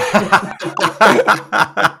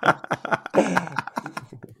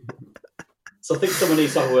 So I think someone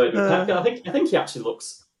needs to have a word with Pep. I think he actually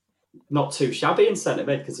looks not too shabby in centre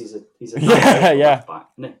mid because he's a left back,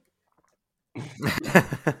 isn't he?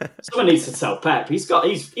 Someone needs to tell Pep he's got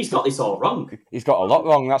this all wrong. He's got a lot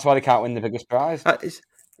wrong. That's why they can't win the biggest prize.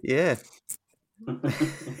 Yeah.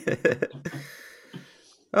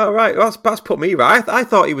 All right, well, that's put me right. I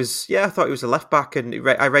thought he was a left back, and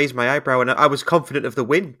I raised my eyebrow, and I was confident of the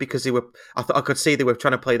win because I thought I could see they were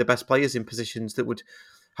trying to play the best players in positions that would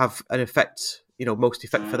have an effect, most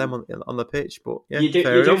effect for them on the pitch. But yeah,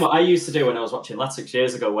 you're doing what I used to do when I was watching Latics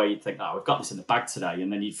years ago, where you'd think, "Oh, we've got this in the bag today,"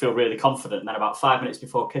 and then you'd feel really confident, and then about 5 minutes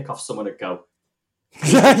before kick-off, someone would go,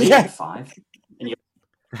 "Yeah, 5," and you.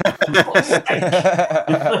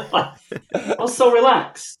 I was so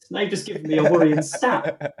relaxed. Now you've just given me a worrying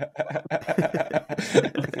stat.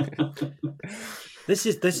 This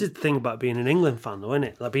is the thing about being an England fan, though, isn't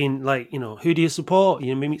it? Like being who do you support?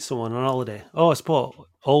 You meet someone on holiday. Oh, I support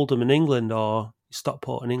Oldham in England or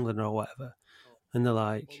Stockport in England or whatever, and they're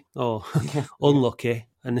like, oh, unlucky.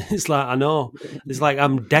 And it's like, I know. It's like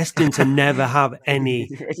I'm destined to never have any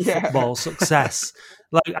football success.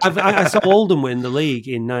 Like I saw Oldham win the league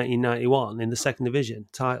in 1991 in the second division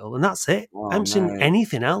title, and that's it. I haven't seen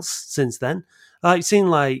anything else since then. I've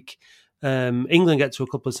seen England get to a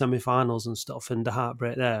couple of semi-finals and stuff, and the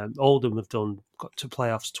heartbreak there. Oldham have got to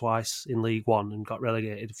playoffs twice in League One and got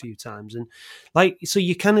relegated a few times, and so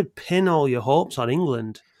you kind of pin all your hopes on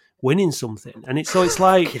England winning something, and it's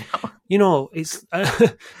like it's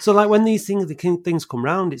so like when these things come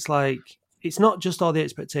round, it's like it's not just all the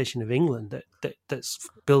expectation of England that's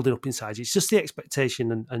building up inside you. It's just the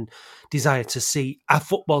expectation and desire to see a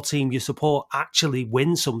football team you support actually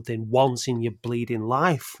win something once in your bleeding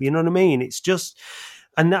life. You know what I mean? It's just,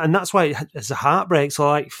 and that's why it's a heartbreak. So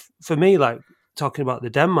like for me, like talking about the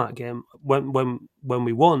Denmark game, when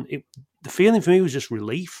we won, the feeling for me was just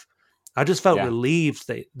relief. I just felt relieved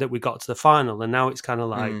that we got to the final, and now it's kind of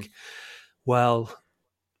like, well,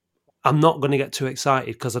 I'm not going to get too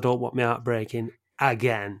excited because I don't want my heart breaking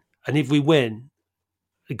again. And if we win,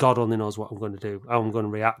 God only knows what I'm going to do, how I'm going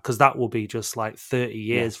to react, because that will be just like 30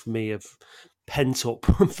 years for me of pent-up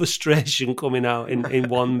frustration coming out in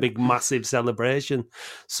one big, massive celebration.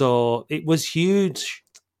 So it was huge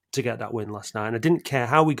to get that win last night, and I didn't care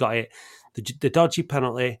how we got it. The dodgy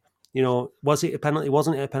penalty, was it a penalty?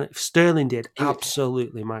 Wasn't it a penalty? Sterling did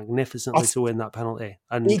absolutely magnificently to win that penalty,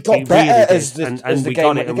 and he got better really as the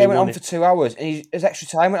game went on for 2 hours. And his extra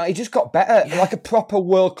time went on, he just got better, like a proper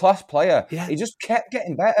world class player. Yeah. He just kept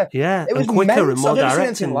getting better. Yeah, it was quicker and more direct.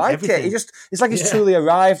 Anything like it. It's like he's truly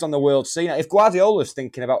arrived on the world scene. If Guardiola's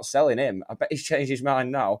thinking about selling him, I bet he's changed his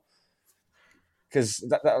mind now, because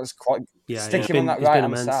that was quite sticking on that right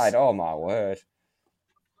hand side. Oh my word.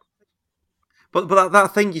 But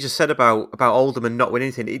that thing you just said about Oldham and not winning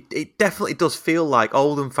anything, it definitely does feel like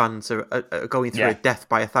Oldham fans are going through a death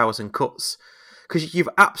by 1,000 cuts, because you've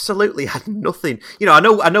absolutely had nothing. I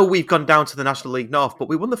know we've gone down to the National League North, but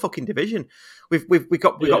we won the fucking division. We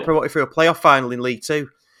got promoted through a playoff final in League Two. Do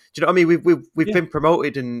you know what I mean? We've been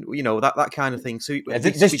promoted, and that kind of thing. So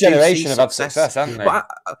this generation have had success, haven't they?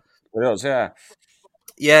 It does, yeah.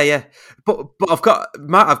 Yeah. But I've got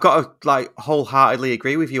to like wholeheartedly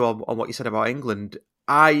agree with you on what you said about England.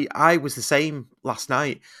 I was the same last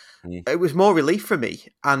night. It was more relief for me,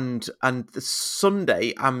 and the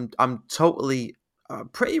Sunday I'm totally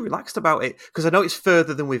pretty relaxed about it, because I know it's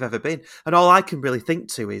further than we've ever been, and all I can really think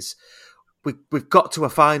to is we've got to a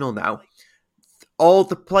final now. All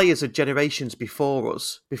the players of generations before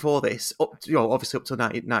us, before this, obviously up to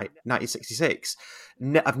 1966,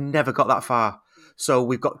 have never got that far. So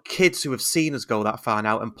we've got kids who have seen us go that far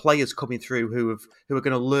now, and players coming through who are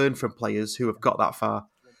going to learn from players who have got that far.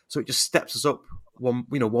 So it just steps us up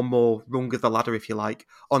one more rung of the ladder, if you like,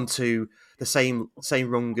 onto the same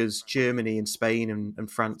rung as Germany and Spain and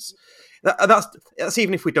France. That's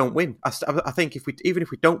even if we don't win. I think even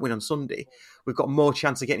if we don't win on Sunday, we've got more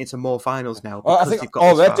chance of getting into more finals now. Well, I think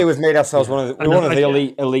already we've made ourselves one of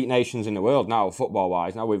the elite nations in the world now, football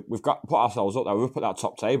wise. Now we've got put ourselves up there. We've put that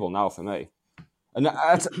top table now for me. And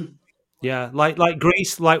yeah, like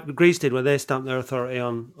Greece did when they stamped their authority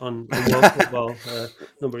on world football a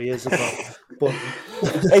number of years ago. But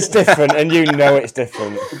it's different, and you know it's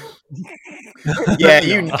different. Yeah,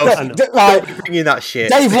 you know. Like, bringing that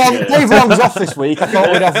shit. Dave Long's off this week. I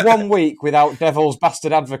thought we'd have 1 week without Devil's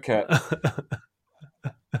Bastard Advocate.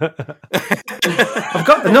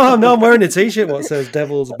 I'm wearing a t-shirt what says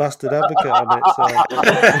Devil's Bastard Advocate on it.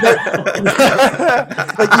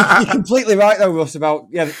 So. You're completely right though, Russ,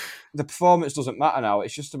 about the performance doesn't matter now.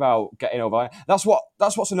 It's just about getting over. That's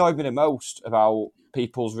what's annoyed me the most about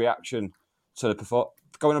people's reaction to the performance.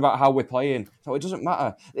 Going about how we're playing. So it doesn't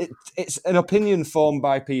matter. It's an opinion formed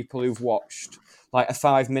by people who've watched like a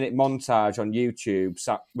 5-minute montage on YouTube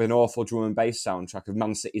with an awful drum and bass soundtrack of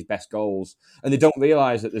Man City's best goals. And they don't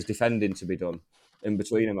realise that there's defending to be done in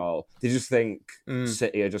between them all. They just think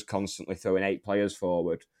City are just constantly throwing 8 players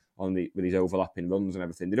forward with these overlapping runs and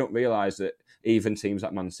everything. They don't realise that even teams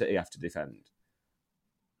like Man City have to defend.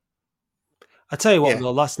 I tell you what,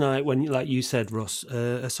 though, last night when, like you said, Russ,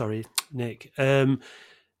 Nick,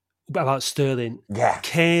 about Sterling,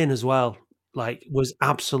 Kane as well, like was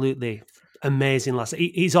absolutely amazing last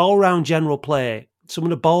night. His all-round general play, some of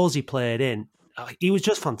the balls he played in, he was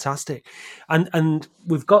just fantastic. And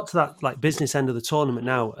we've got to that like business end of the tournament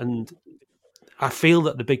now, and I feel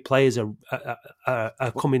that the big players are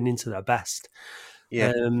coming into their best.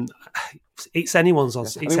 Yeah, it's anyone's on.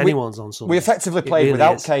 It's anyone's on Sunday. We effectively played really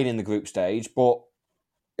without Kane in the group stage, but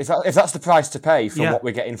if that's the price to pay for what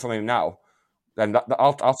we're getting from him now, then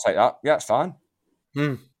I'll take that. Yeah, it's fine.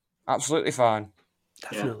 Absolutely fine.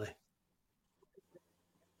 Definitely.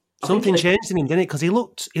 Something changed in him, didn't it? Because he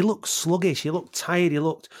looked sluggish. He looked tired. He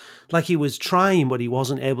looked like he was trying, but he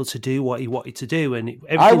wasn't able to do what he wanted to do. And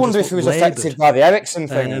I wonder if he was affected by the Ericsson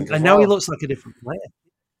thing. And now he looks like a different player.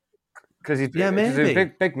 Because he's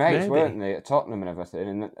big mates, weren't they, at Tottenham and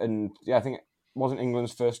everything? And I think it wasn't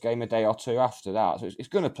England's first game a day or two after that. So it's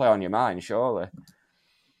going to play on your mind, surely.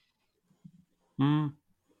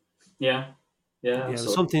 Yeah.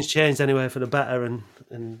 Something's changed anyway for the better,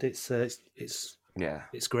 and it's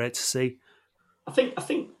great to see. I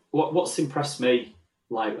think what's impressed me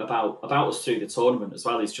like about us through the tournament as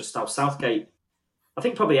well is just how Southgate. I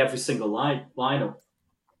think probably every single lineup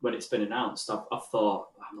when it's been announced, I've thought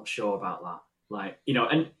I'm not sure about that. Like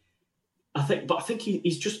and I think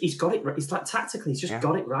he's got it right. He's like tactically, he's just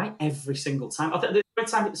got it right every single time. I think the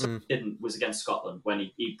only time it didn't was against Scotland when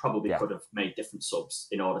he probably could have made different subs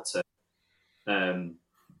in order to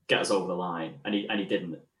get us over the line, and he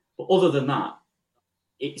didn't. But other than that,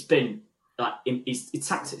 it's been like his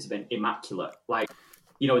tactics have been immaculate. Like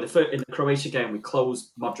in the Croatia game, we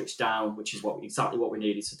closed Modric down, which is exactly what we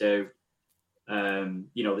needed to do.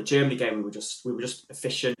 The Germany game, we were just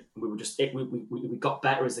efficient. We got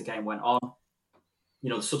better as the game went on.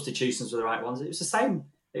 The substitutions were the right ones. It was the same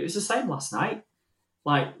last night.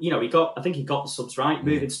 Like I think he got the subs right,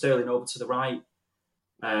 moving Sterling over to the right.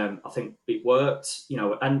 I think it worked.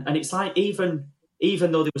 And it's like even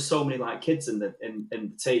though there were so many like kids in the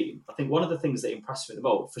team, I think one of the things that impressed me the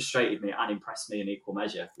most, frustrated me and impressed me in equal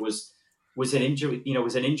measure was an injury.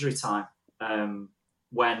 Was an injury time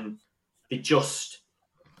when they just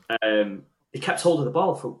they kept hold of the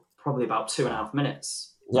ball for probably about 2.5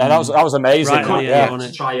 minutes. Yeah, that was amazing. Right,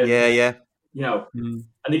 to try and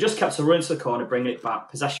and they just kept to run to the corner, bringing it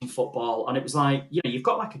back, possession football, and it was like you've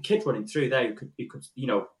got like a kid running through there who could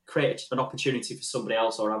create an opportunity for somebody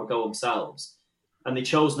else or have a go themselves, and they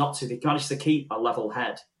chose not to. They managed to keep a level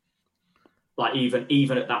head, like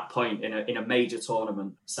even at that point in a major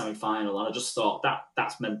tournament semi-final, and I just thought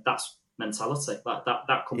that's mentality, like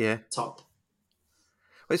that comes to the top.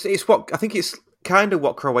 It's what I think it's kind of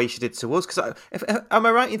what Croatia did to us. Because am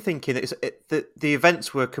I right in thinking that the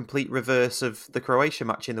events were a complete reverse of the Croatia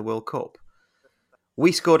match in the World Cup?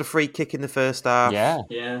 We scored a free kick in the first half.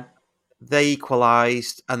 Yeah. They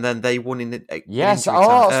equalised, and then they won in the yes.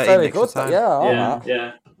 That's very good. Yeah.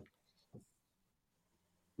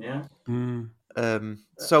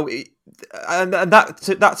 So, and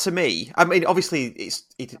that to me, I mean, obviously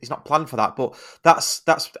it's not planned for that, but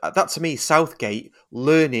that to me, Southgate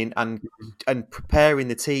learning and preparing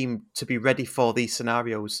the team to be ready for these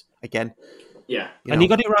scenarios again. Yeah, and he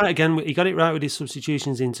got it right again. He got it right with his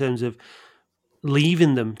substitutions in terms of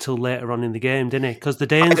leaving them till later on in the game, didn't he? Because the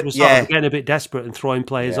Danes were sort of getting a bit desperate and throwing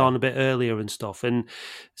players on a bit earlier and stuff, and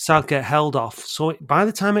Southgate held off. So by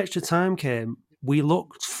the time extra time came, we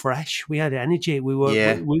looked fresh. We had energy. We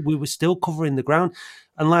were still covering the ground.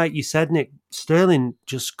 And like you said, Nick, Sterling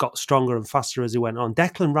just got stronger and faster as he went on.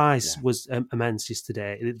 Declan Rice was immense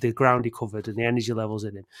yesterday. The ground he covered and the energy levels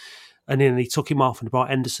in him. And then he took him off and brought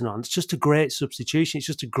Henderson on. It's just a great substitution. It's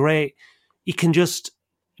just a great... He can just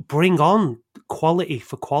bring on quality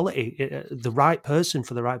for quality, the right person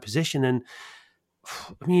for the right position. And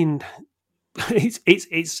I mean,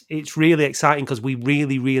 it's really exciting because we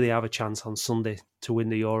really, really have a chance on Sunday to win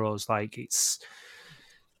the Euros. Like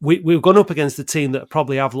we've gone up against the team that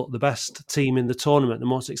probably have looked the best team in the tournament, the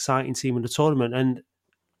most exciting team in the tournament. And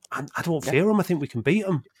I don't fear them. I think we can beat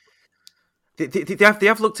them. They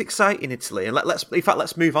have looked exciting, Italy, and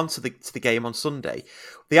let's move on to the game on Sunday.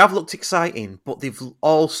 They have looked exciting, but they've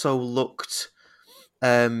also looked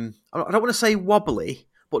I don't want to say wobbly,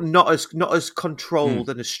 but not as controlled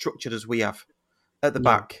and as structured as we have at the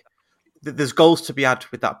back. There's goals to be had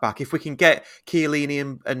with that back. If we can get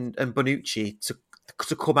Chiellini and Bonucci to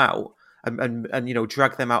come out and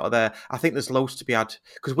drag them out of there, I think there's loads to be had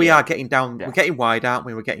because we are getting down. Yeah. We're getting wide, aren't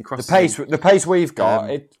we? We're getting crosses. The pace we've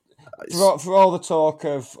got. For all the talk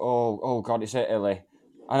of oh God, it's Italy,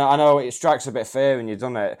 and I know it strikes a bit of fear when you've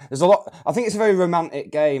done it. There's a lot. I think it's a very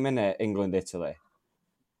romantic game, isn't it? England-Italy.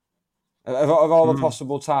 Of all the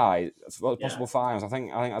possible ties, possible finals, I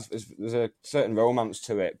think there's a certain romance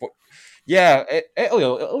to it. But yeah, Italy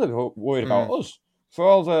are worried about us. For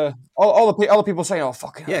all the people saying, "Oh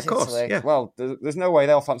fucking hell, of course." Italy. Yeah. Well, there's no way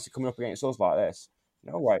they'll fancy coming up against us like this.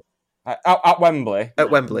 No way. At Wembley. At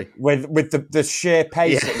Wembley. With the sheer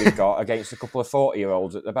pace that we've got against a couple of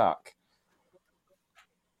 40-year-olds at the back.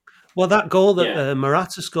 Well, that goal that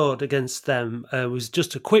Morata scored against them was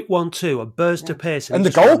just a quick 1-2, a burst of pace. And the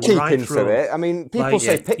goalkeeping for it, I mean, people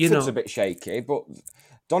say Pickford's a bit shaky, but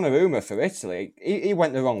Donnarumma for Italy, he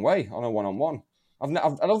went the wrong way on a one-on-one. I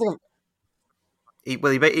don't think I've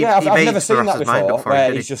never seen that before,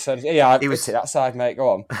 where he's just said, I've hit it that side, mate, go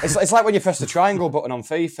on. It's like when you press the triangle button on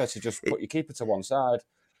FIFA to just put your keeper to one side.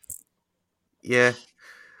 Yeah.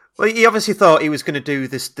 Well, he obviously thought he was going to do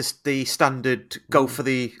the standard go for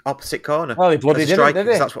the opposite corner. Well, he bloody didn't, did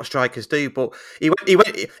he? That's what strikers do, but he went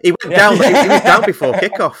down. He was down before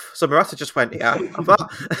kickoff, so Morata just went, have that.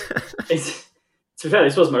 To be fair,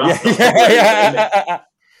 this was Morata. Yeah.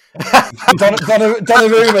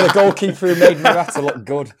 Donnarumma, the goalkeeper who made Morata look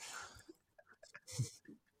good.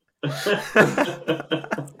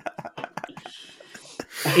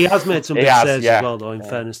 He has made some good saves as well, though, in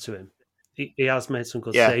fairness to him. He has made some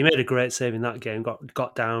good saves. He made a great save in that game,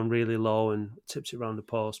 got down really low and tipped it around the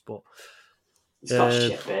post. But he's got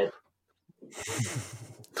shit, babe.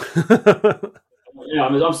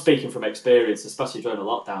 I'm speaking from experience, especially during the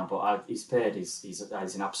lockdown, but his beard he's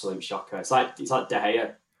an absolute shocker. It's like De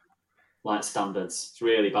Gea. Like standards, it's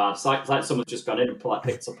really bad. It's like someone's just gone in and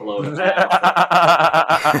picked up a load of hair.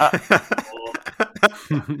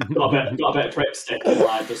 got a bit of prick stick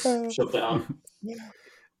and just shoved it on.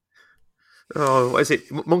 Oh, what is it?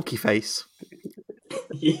 Monkey face.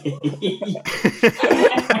 Google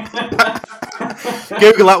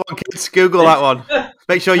that one, kids. Google that one.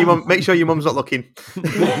 Make sure your mum's not looking.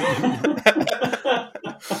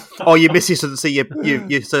 Or your missus doesn't see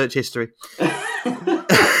your search history.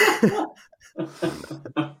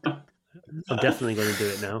 I'm definitely going to do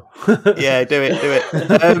it now. Yeah, do it.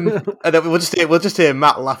 And then we'll just hear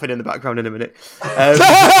Matt laughing in the background in a minute.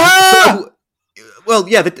 Well,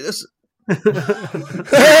 yeah. Is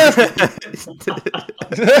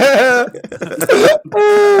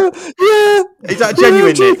that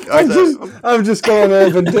genuine, Nick? I'm just going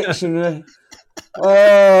Urban Dictionary.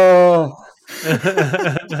 Oh,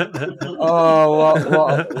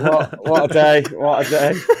 what a day! What a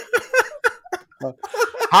day!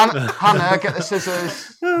 Hannah, get the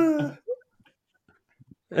scissors.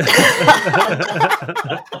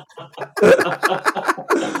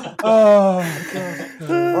 Oh,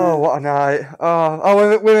 what a night!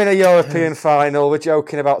 We're in a European final. We're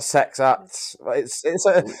joking about sex acts. We're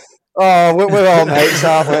all mates,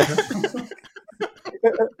 aren't we?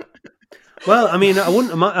 Well, I mean,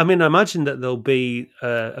 I imagine that there'll be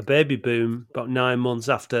a baby boom about 9 months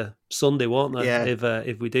after Sunday, won't there? Yeah.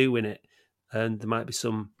 If we do win it, and there might be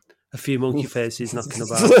a few monkey faces knocking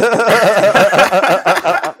about.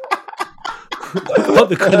 What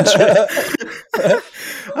the country?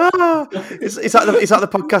 Is that the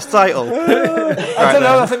podcast title? I don't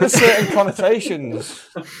know. I think there's certain connotations.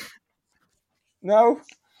 No.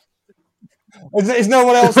 Is no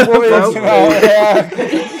one else worried about it?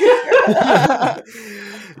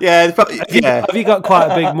 Yeah, probably, yeah. Have you got quite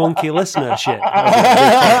a big monkey listenership?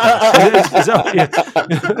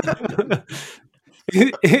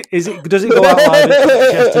 Is it? Does it go out live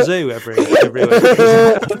at Chester Zoo every So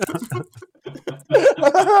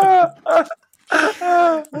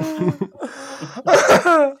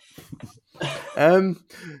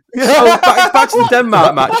back to the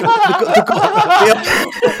Denmark match.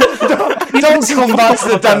 Don't come back to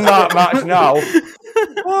the Denmark match now.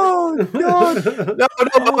 Oh God! No,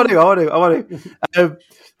 I want to.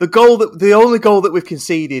 The only goal that we've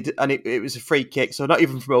conceded, and it was a free kick, so not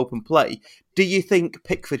even from open play. Do you think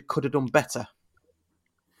Pickford could have done better?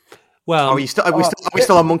 Well, are we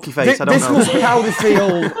still on monkey face? I don't know. This must be how they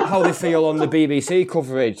feel on the BBC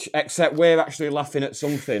coverage, except we're actually laughing at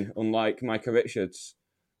something, unlike Micah Richards.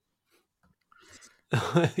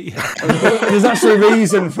 There's actually a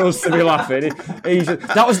reason for us to be laughing.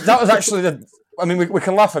 That was actually the. I mean, we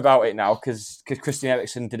can laugh about it now because Christian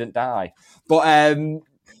Eriksen didn't die, but when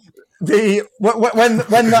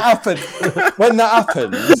that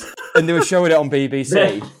happened, and they were showing it on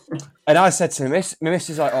BBC, and I said to my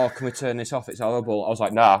missus like, "Oh, can we turn this off? It's horrible." I was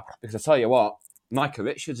like, "Nah," because I tell you what, Micah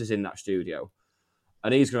Richards is in that studio,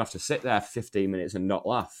 and he's going to have to sit there for 15 minutes and not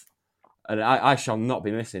laugh, and I shall not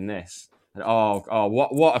be missing this. And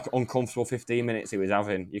what an uncomfortable 15 minutes he was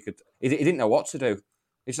having. He didn't know what to do.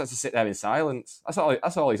 He just had to sit there in silence. That's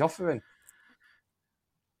all he's offering.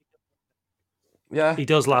 Yeah, he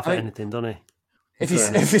does laugh at anything, doesn't he? If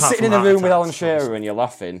you're sitting in a room with Alan Shearer and you're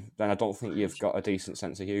laughing, then I don't think you've got a decent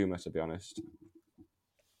sense of humour, to be honest.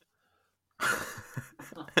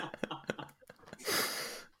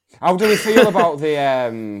 How do we feel about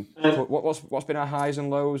the what's been our highs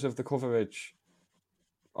and lows of the coverage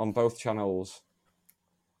on both channels?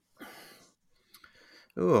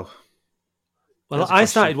 Oh. Well, I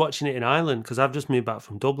started watching it in Ireland because I've just moved back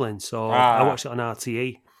from Dublin, so I watched it on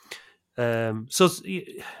RTE.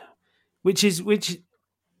 Which is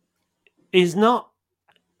not.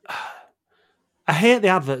 I hate the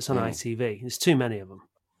adverts on ITV. There's too many of them.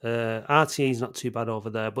 RTE is not too bad over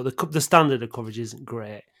there, but the standard of coverage isn't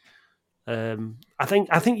great. I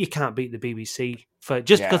think you can't beat the BBC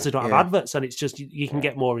because they don't have adverts, and it's just you can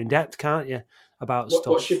get more in depth, can't you, about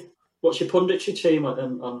stuff. What's your punditry team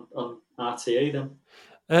on RTE then?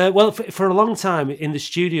 Well, for a long time in the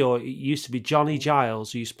studio, it used to be Johnny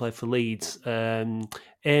Giles, who used to play for Leeds. Eamon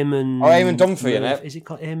Dunphy, isn't it? Is it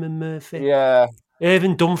called Eamon Murphy? Yeah.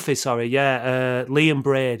 Eamon Dunphy, sorry, yeah. Liam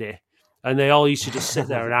Brady. And they all used to just sit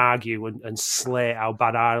there and argue and slate how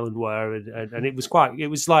bad Ireland were, and it was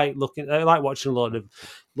like watching a load of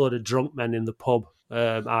drunk men in the pub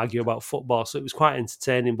argue about football. So it was quite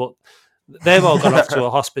entertaining. But they've all gone off to a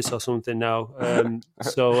hospice or something now.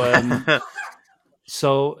 So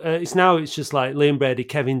it's just like Liam Brady,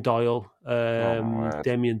 Kevin Doyle,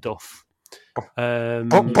 Damien Duff.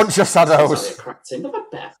 Bunch of shadows. They've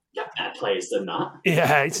got better players than that.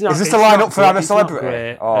 Yeah, it's not. Is this the lineup for I'm a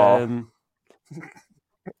Celebrity?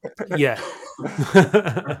 Yeah.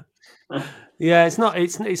 Yeah, it's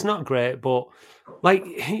not great, but like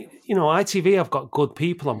ITV have got good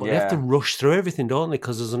people on, but they have to rush through everything, don't they?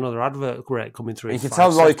 Because there's another advert coming through. You can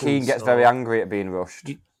tell Roy Keane gets very angry at being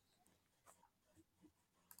rushed.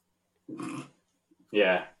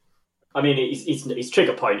 Yeah. I mean, his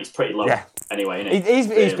trigger point is pretty low anyway, isn't it?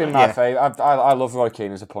 He's been my favourite. I love Roy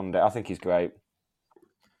Keane as a pundit. I think he's great.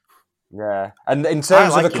 Yeah. And in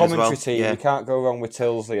terms of the commentary team, you can't go wrong with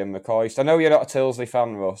Tilsley and McCoist. I know you're not a Tilsley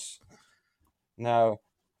fan, Russ. No.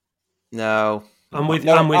 I'm with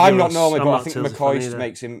I'm you, not normally, but I think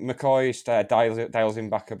Tilsley McCoist dials him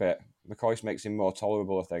back a bit. McCoist makes him more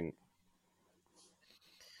tolerable, I think.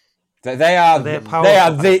 They are the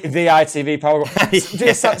ITV power.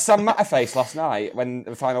 Sam Matterface last night when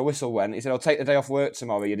the final whistle went, he said, "I'll take the day off work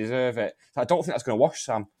tomorrow. You deserve it." I don't think that's going to wash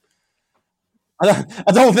Sam. I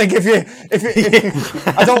don't think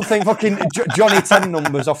I don't think fucking Johnny 10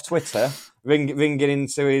 numbers off Twitter ringing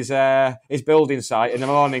into his building site in the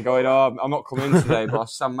morning going, "Oh, I'm not coming in today,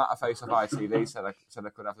 boss." Sam Matterface off ITV said I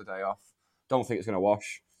could have the day off. Don't think it's going to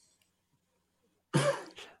wash.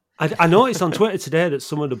 I noticed on Twitter today that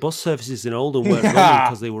some of the bus services in Oldham weren't running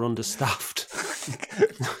because they were understaffed.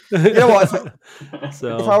 You know what?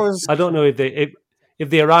 So I don't know if they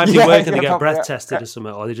arrived in work and they get breath tested or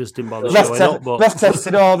something, or they just didn't bother showing up. But breath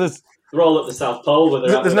tested, they're all at the South Pole.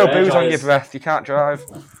 There's no booze on your breath. You can't drive.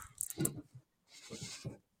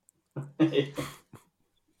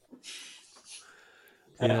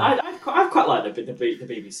 I quite like the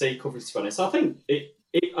BBC coverage, to be honest. I think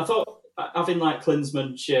I thought having like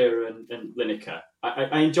Klinsmann, Shearer, and Lineker,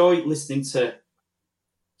 I enjoy listening to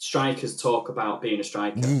strikers talk about being a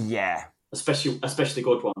striker. Yeah. Especially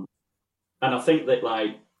good ones. And I think that,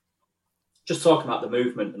 like, just talking about the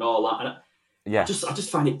movement and all that, and I just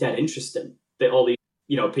find it dead interesting that all these,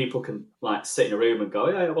 people can, like, sit in a room and go,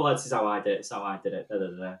 yeah, well, this is how I did it. It's how I did it. Da, da,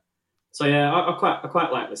 da. So yeah, I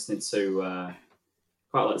quite like listening to them.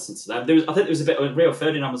 I think there was a bit of Rio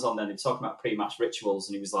Ferdinand was on there. And he was talking about pre-match rituals,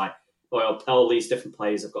 and he was like, "Well, all these different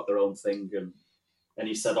players have got their own thing," and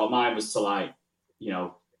he said, "Oh, mine was to, like,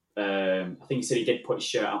 I think he said he did put his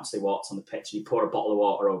shirt out so he walked on the pitch and he poured a bottle of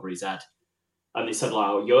water over his head." And they said,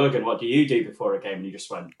 like, Jurgen, what do you do before a game? And he just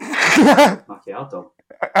went, macchiato.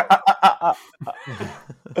 I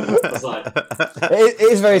was like, it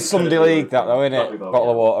is very Sunday League, that, though, isn't it?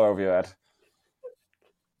 Bottle of water over your head.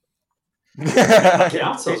 Macchiato,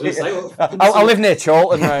 I was going to say. I live near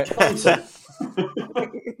Chorlton, mate.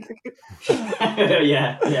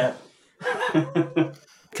 Yeah.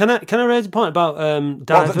 Can I raise a point about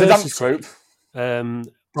diversity? The dance group.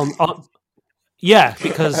 Yeah,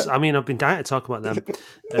 because I've been dying to talk about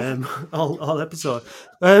them all episode.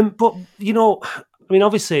 But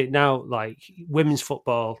obviously now, like, women's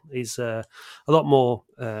football is a lot more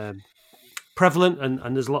prevalent,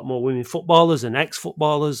 and there's a lot more women footballers and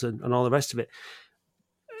ex-footballers and all the rest of it.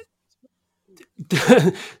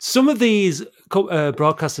 Some of these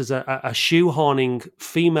broadcasters are shoehorning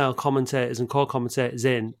female commentators and co-commentators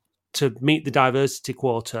in to meet the diversity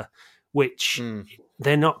quota, which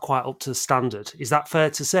they're not quite up to the standard. Is that fair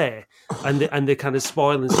to say? And they're kind of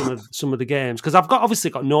spoiling some of the games, because I've obviously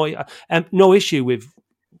got no issue with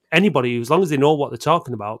anybody, as long as they know what they're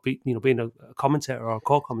talking about, being a commentator or a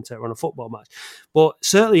co-commentator on a football match. But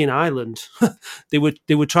certainly in Ireland, they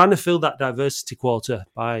were trying to fill that diversity quota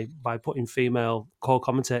by putting female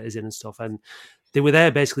co-commentators in and stuff, and they were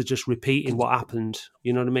there basically just repeating what happened.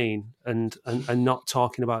 You know what I mean? And not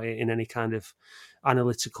talking about it in any kind of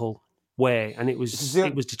analytical way, and it was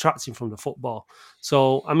detracting from the football.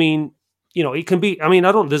 So it can be.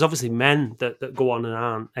 There's obviously men that go on and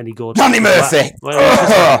aren't any good. Danny Murphy,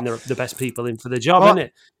 they're the best people in for the job, isn't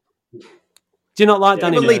it? Do you not like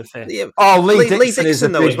Danny Murphy? Lee Dixon is a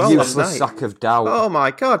big useless sack of doubt. Oh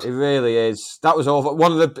my god, it really is. That was over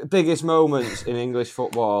one of the biggest moments in English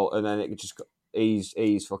football, and then it just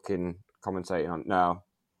he's fucking commentating on now.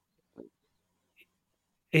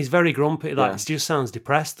 He's very grumpy. He just sounds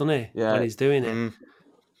depressed, doesn't he? Yeah. When he's doing it.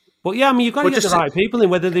 But yeah, you've got to get the right people in.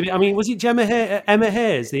 Whether they, was it Emma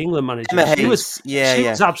Hayes, the England manager? Emma Hayes. She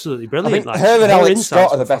was absolutely brilliant. I think her and Alex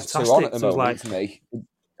Scott are the best two on at the moment for me.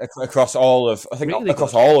 Across all of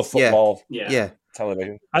football,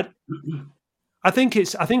 television. I think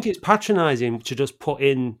it's patronising to just put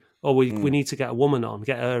in. Oh, we need to get a woman on,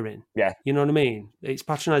 get her in. Yeah, you know what I mean. It's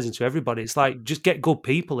patronising to everybody. It's like, just get good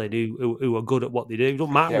people in who are good at what they do. It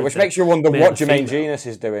don't matter. Yeah, which makes you wonder what Jermaine Genius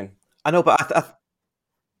is doing. I know, but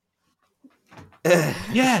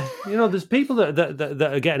yeah, there's people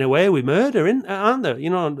that are getting away with murder, aren't there?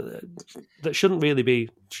 That shouldn't really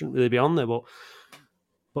be on there, but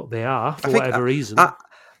they are for whatever reason.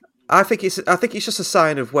 I think it's just a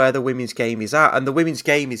sign of where the women's game is at, and the women's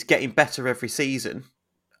game is getting better every season.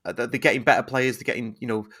 They're getting better players. They're getting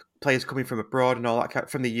players coming from abroad and all that,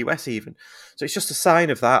 from the US even. So it's just a sign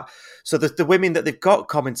of that. So the women that they've got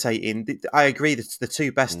commentating, I agree that the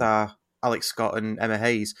two best are Alex Scott and Emma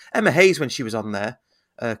Hayes. Emma Hayes, when she was on there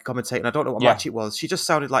commentating, I don't know what match it was, she just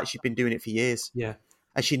sounded like she'd been doing it for years. Yeah.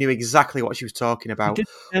 And she knew exactly what she was talking about. She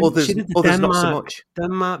did the not so much.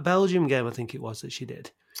 Denmark-Belgium game, I think it was, that she did.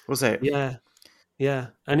 Was it? Yeah. Yeah,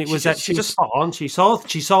 and it was she was spot on. She saw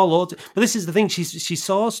loads, but this is the thing: she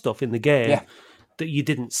saw stuff in the game that you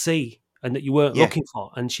didn't see and that you weren't looking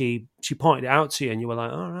for, and she pointed it out to you, and you were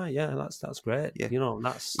like, "All right, yeah, that's great." Yeah.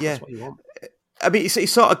 That's what you want. I mean,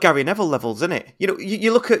 it's sort of Gary Neville levels, isn't it?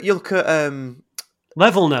 You look at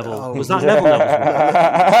Level Neville. Oh, was that Neville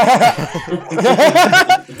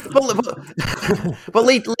Neville?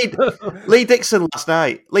 but Lee Dixon last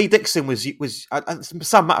night. Lee Dixon was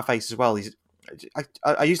Sam Matterface as well.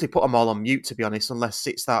 I usually put them all on mute, to be honest, unless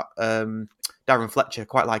it's that Darren Fletcher.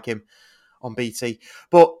 Quite like him on BT.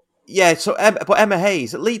 But yeah, but Emma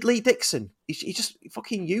Hayes, Lee Dixon, he's just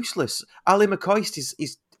fucking useless. Ali McCoist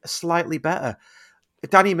is slightly better.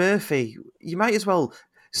 Danny Murphy, you might as well.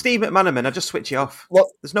 Steve McManaman, I just switch you off. Well,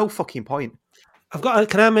 there's no fucking point.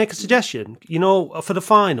 Can I make a suggestion? For the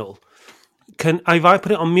final, if I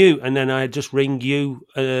put it on mute and then I just ring you,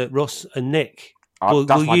 Russ and Nick? Will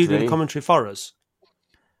you do the commentary for us?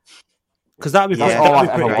 Because that'd be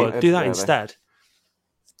pretty good. Do that instead.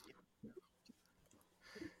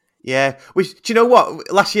 Yeah. Do you know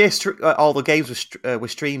what? Last year, all the games were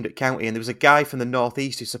streamed at County, and there was a guy from the North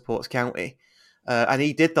East who supports County, And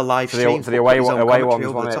he did the live for stream the away ones,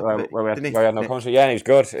 wasn't it? Where we had no commentary. Yeah, and he was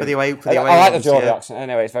good. For the away I like the ones, Geordie accent.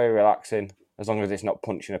 Anyway, it's very relaxing as long as it's not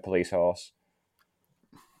punching a police horse.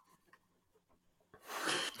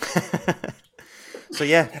 So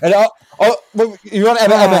yeah. And, you want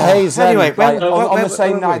Emma Hayes? Anyway, on the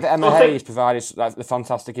same night that Emma Hayes provided the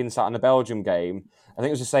fantastic insight on the Belgium game, I think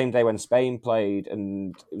it was the same day when Spain played,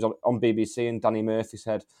 and it was on BBC, and Danny Murphy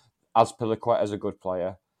said, "Azpilicueta's a good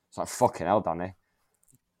player." It's like, fucking hell, Danny.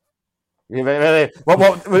 Really?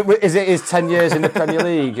 What is it? His 10 years in the Premier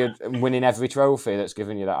League and winning every trophy that's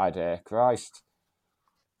giving you that idea? Christ.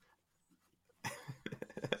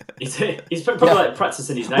 He's probably like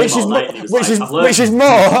practicing his name all night. Which is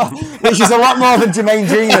a lot more than Jermaine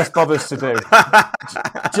Genius bothers to do.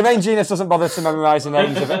 Jermaine Genius doesn't bother to memorise the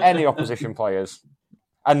names of any opposition players.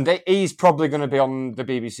 And he's probably going to be on the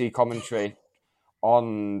BBC commentary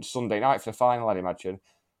on Sunday night for the final, I'd imagine.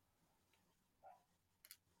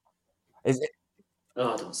 Is it?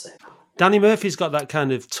 Oh, don't say that. Danny Murphy's got that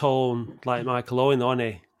kind of tone like Michael Owen, though,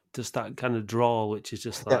 hasn't he? Just that kind of drawl, which is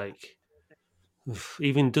just like...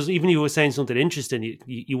 Even you were saying something interesting,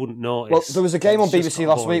 you wouldn't notice. Well, there was a game on BBC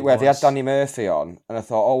last week where they had Danny Murphy on, and I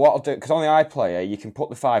thought, what I'll do, because on the iPlayer you can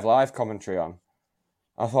put the 5 Live commentary on.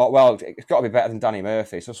 I thought, well, it's got to be better than Danny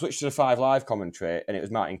Murphy, so I switched to the 5 Live commentary, and it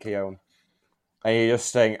was Martin Keown, and you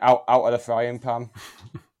just saying out of the frying pan.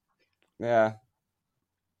 Yeah.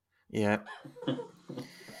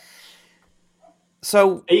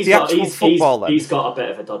 So he's the actual football, then. He's got a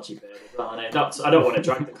bit of a dodgy beard as well. I don't want to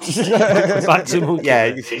drag the conversation back to monkey. Yeah,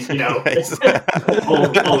 you know,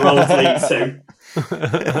 all roads lead to.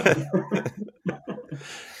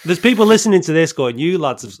 There's people listening to this going, "You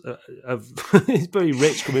lads have it's very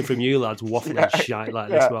rich coming from you lads waffling shite like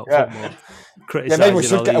this about football,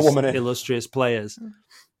 criticising all these illustrious players."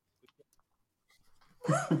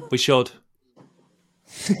 We should.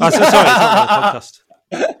 Oh, sorry, it's not the podcast.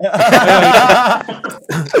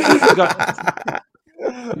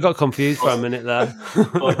 Got confused for a minute there.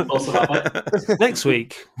 Next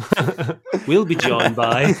week, we'll be joined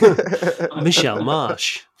by Michelle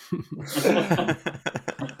Marsh.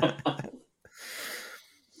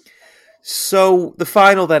 So the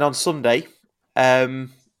final then on Sunday, I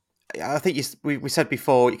think we said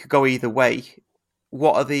before it could go either way. Who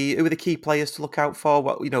are the key players to look out for?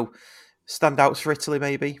 What standouts for Italy,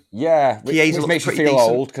 maybe? Yeah, which makes you feel decent.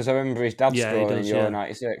 Old, because I remember his dad scoring in Euro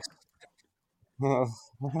 96. But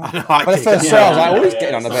the first I was like, he's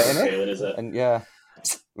getting on a bit, isn't it? And yeah.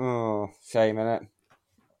 Oh, shame, innit?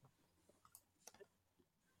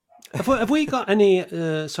 Have we got any...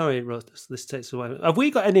 sorry, this takes a while. Have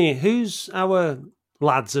we got any... Who's our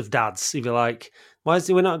lads of dads, if you like? Why is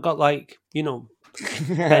we not got, like,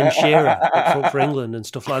 Ben Shearer up front for England and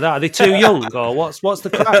stuff like that? Are they too young, or what's the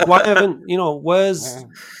crack? Why haven't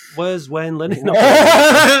where's Wayne Linney?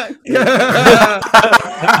 I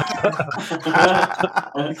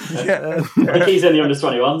think he's in the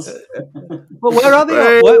under-21s. Well, where are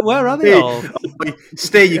they all? Where are they all?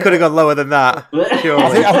 Steve, you could have gone lower than that. Sure. I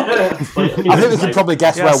think we can probably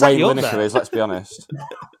guess where Wayne Lineker is, let's be honest.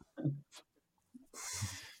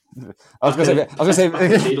 I was going to say.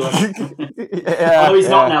 He's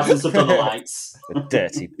not now since I've done the lights.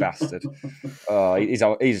 Dirty bastard. Oh,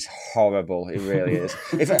 he's horrible. He really is.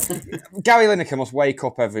 Gary Lineker must wake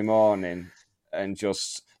up every morning and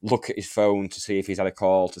just look at his phone to see if he's had a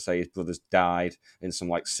call to say his brother's died in some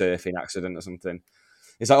surfing accident or something.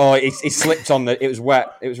 It's like, he slipped on it was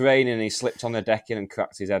wet, it was raining, and he slipped on the decking and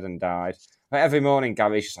cracked his head and died. Every morning,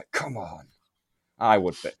 Gary's just like, come on. I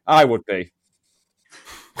would be.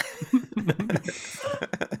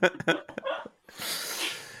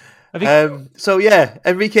 So yeah,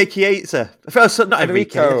 Enrique Chiesa. Not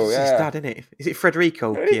Enrico, yeah. His dad, isn't it? Is it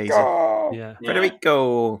Federico Chiesa? Yeah,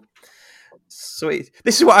 Federico. So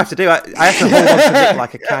this is what I have to do. I have to hold on to Nick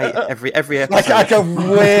like a kite every episode. Like a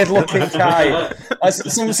weird looking kite,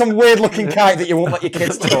 some weird looking kite that you won't let your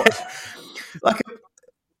kids touch. like a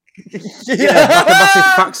massive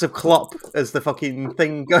fax of Klopp as the fucking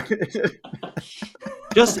thing going.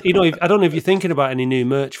 Just I don't know if you're thinking about any new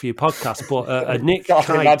merch for your podcast, but a Nick kite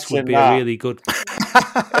would be a really good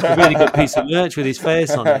piece of merch with his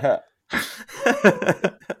face on it.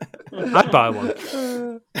 I'd buy one.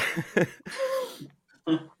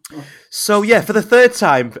 So yeah, for the third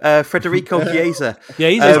time, Federico Chiesa. Yeah,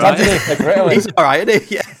 he's all right, isn't he? He's all right, isn't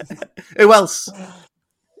he? Yeah. Who else?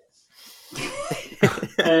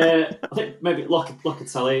 I think maybe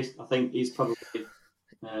Locatelli. I think he's probably.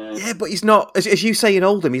 Yeah, but he's not. As you say in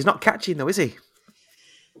Oldham, he's not catching though, is he?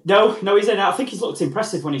 No, he's in. I think he's looked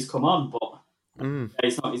impressive when he's come on, but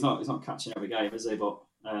he's not catching every game, is he? But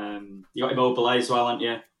You got Immobile as well, haven't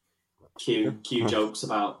you? Cue jokes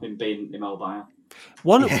about him being immobile.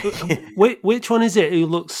 Which one is it who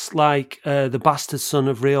looks like the bastard son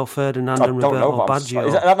of Rio Ferdinand and Roberto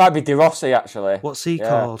Baggio? That might be De Rossi, actually. What's he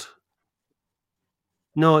called?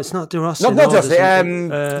 No, it's not De Rossi. Not De Rossi.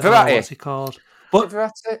 Verratti. What's he called?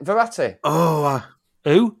 Verratti.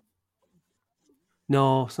 Who?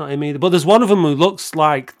 No, it's not him either. But there's one of them who looks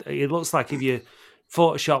like if you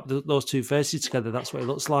Photoshop those two faces together, that's what it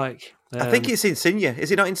looks like. I think it's Insigne.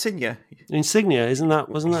 Is it not Insigne? Insignia,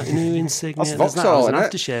 wasn't that new Insignia? That's There's Vauxhall, an isn't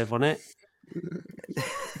it? aftershave on it.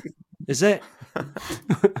 Is it?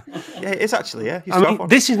 Yeah, it is actually. Yeah,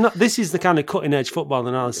 this is the kind of cutting edge football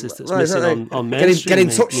analysis that's missing on mainstream. Get in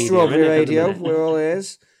touch, media, Strawberry Radio. We're all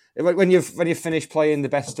ears. When you've finished playing the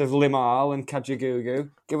best of Limahl and Kajagoogoo,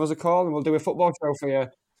 give us a call and we'll do a football show for you.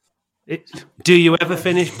 Do you ever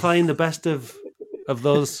finish playing the best of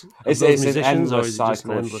those musicians, an endless or is it just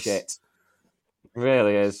cycle endless of shit?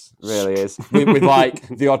 Really is. with like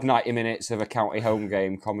the odd 90 minutes of a county home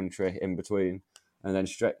game commentary in between, and then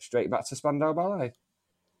straight back to Spandau Ballet.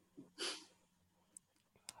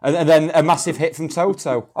 And then a massive hit from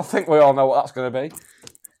Toto. I think we all know what that's going to be.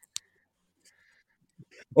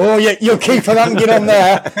 Oh, you'll keep them hanging on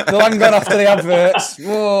there. They'll hang on after the adverts.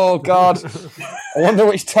 Oh, God. I wonder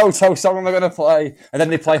which Toto song they're going to play. And then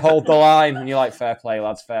they play Hold the Line. And you're like, fair play,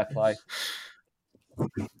 lads, fair play.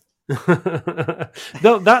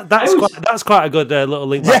 No, that's quite a good little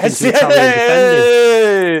link back into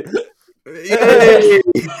Italian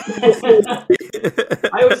defending.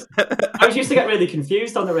 I was used to get really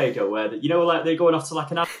confused on the radio where, like they're going off to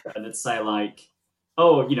like an advert and they'd say like,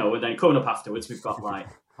 oh, and then coming up afterwards we've got like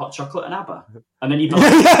hot chocolate and ABBA. And then you'd be like,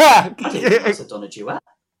 I didn't realize I'd done a duet.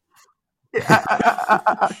 It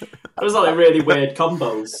was like really weird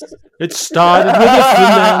combos. It started with a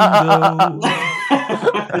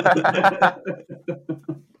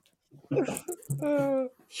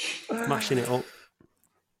flamenco. Mashing it up.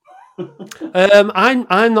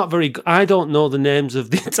 I'm not very. I don't know the names of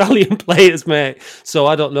the Italian players, mate. So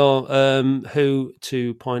I don't know who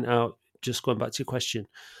to point out. Just going back to your question,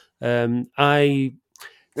 I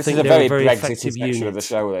think is a they're very a very effective unit of the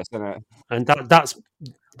show, this, isn't it? And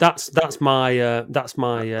that's my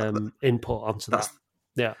input onto that.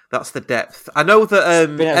 Yeah, that's the depth. I know that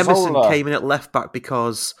Emerson came in at left back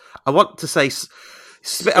because I want to say.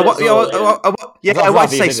 I want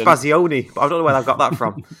to say Spazioni, but I don't know where I've got that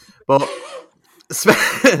from. But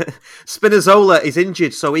Spinazzola is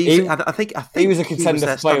injured, so I think he was a contender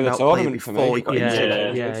to play with the tournament for me.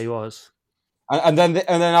 Yeah, he was. And then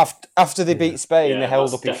after they beat Spain, they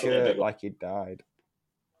held up his shirt like he'd died.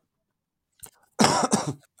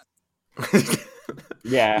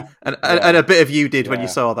 Yeah, and a bit of you did when you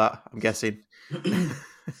saw that, I'm guessing.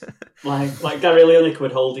 Like Gary Lineker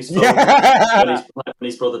would hold his phone when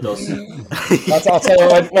his brother does. I'll tell you,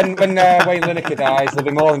 when Wayne Lineker dies, there'll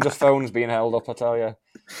be more than just phones being held up, I tell you.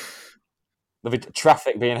 There'll be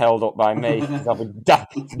traffic being held up by me. I'll be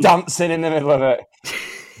dancing in the middle of it.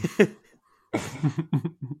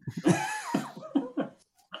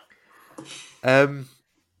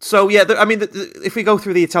 So yeah, if we go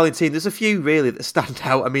through the Italian team, there's a few really that stand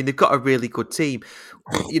out. I mean, they've got a really good team.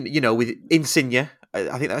 With Insigne,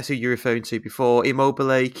 I think that's who you're referring to before.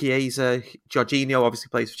 Immobile, Chiesa, Jorginho obviously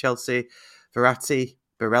plays for Chelsea. Verratti,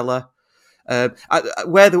 Barella.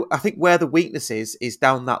 Where the weakness is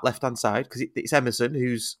down that left hand side because it's Emerson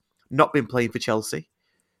who's not been playing for Chelsea,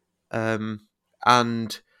 and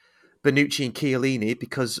Bonucci and Chiellini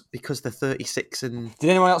because they're 36 and. Did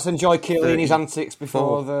anyone else enjoy Chiellini's antics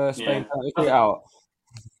before the Spain penalty out?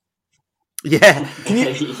 Yeah. Can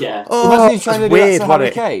you? Yeah. Oh, he trying to do weird. That to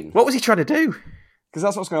Harry Kane? What was he trying to do? Because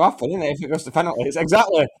that's what's going to happen, isn't it? If it goes to penalties,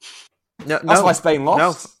 exactly. That's why Spain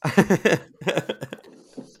lost. No.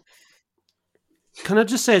 Can I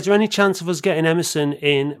just say, is there any chance of us getting Emerson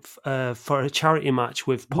in for a charity match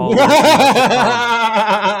with Paul?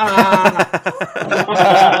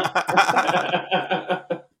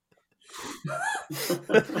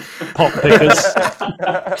 Pop pickers.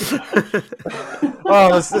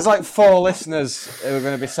 Oh, there's like 4 listeners who are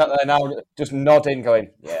going to be sat there now just nodding,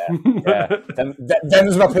 going, yeah.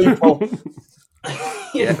 Them's my people.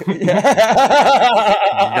 Yeah.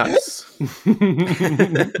 Nice.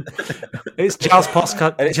 It's jazz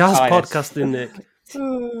podcasting, Nick.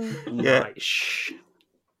 Yeah. Nice.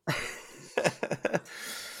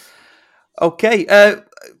 Okay.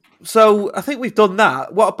 So I think we've done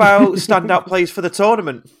that. What about standout players for the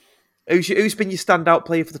tournament? Who's been your standout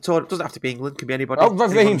player for the tournament? Doesn't have to be England. Can be anybody. Oh,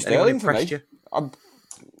 Raheem Sterling for me. You?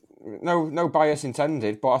 No bias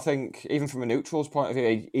intended, but I think even from a neutral's point of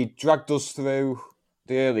view, he dragged us through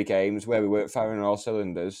the early games where we weren't firing on all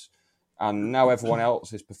cylinders, and now everyone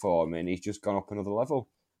else is performing. He's just gone up another level.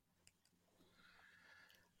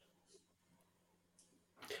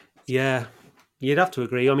 Yeah, you'd have to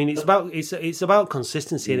agree. I mean, it's about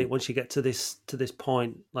consistency in it. Once you get to this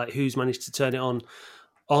point, like who's managed to turn it on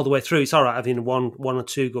all the way through. It's all right having one or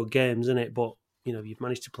two good games, isn't it? But you've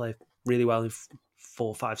managed to play really well in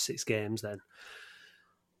 4, 5, 6 games. Then,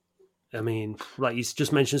 I mean, like you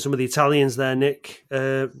just mentioned some of the Italians there, Nick.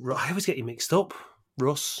 I always get you mixed up,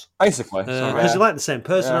 Russ. Basically, because you're like the same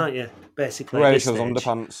person, aren't you? Basically, wear each other's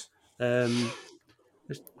underpants.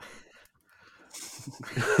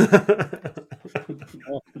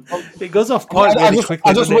 It goes off quite quickly.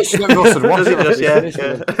 I just wish that Russ had watched it. Yeah. It's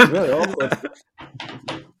really awkward.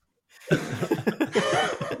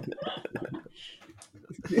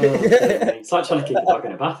 It's like trying to keep the dog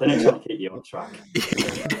in a bath, isn't it? Trying to keep you on track.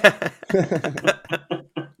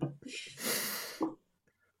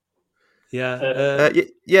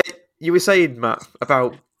 Yeah. You were saying, Matt,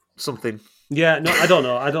 about something. Yeah, no, I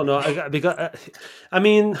don't know. Because I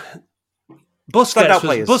mean,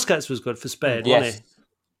 Busquets was good for Spain, wasn't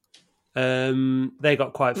he? They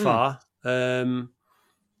got quite far.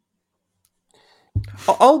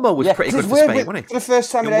 Olmo was pretty good for Spain, wasn't he? For the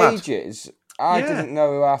first time in ages, I didn't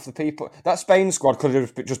know who half the people. That Spain squad could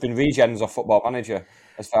have just been regens of Football Manager,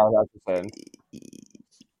 as far as I'm concerned.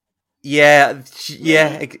 Yeah.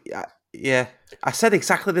 I said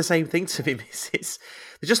exactly the same thing to me, missus.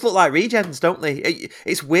 They just look like regens, don't they?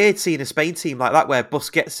 It's weird seeing a Spain team like that where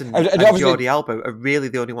Busquets and Jordi Alba are really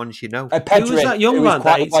the only ones you know. Pedri, who was that young man,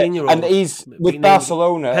 that 18-year-old? And he's with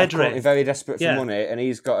Barcelona, Pedri. very desperate for money, and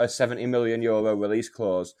he's got a €70 million release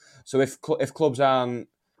clause. So if clubs aren't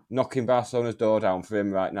knocking Barcelona's door down for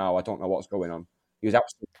him right now, I don't know what's going on. He was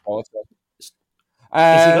absolutely quality. Is he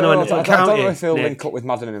going to end up I in county, don't know if he'll Nick? link up with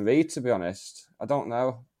Madden and Reed, to be honest. I don't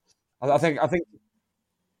know. I think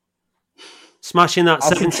smashing that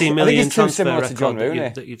 17 million too transfer similar to John record Rooney.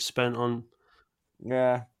 that you've spent on.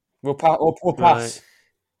 Yeah, we'll pass.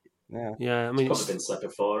 Right. Yeah. I mean, It's probably been said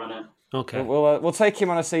before, hasn't it? Okay. We'll take him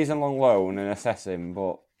on a season-long loan and assess him,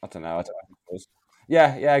 but I don't know.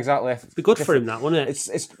 Yeah, exactly. It'd be good for him, that, wouldn't it?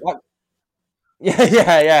 It's like,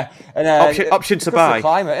 yeah. And option to good buy. for the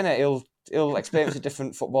climate, isn't it? He'll experience a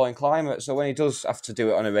different footballing climate. So when he does have to do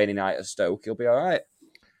it on a rainy night at Stoke, he'll be all right.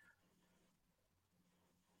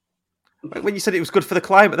 When you said it was good for the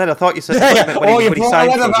climate, then I thought you said when he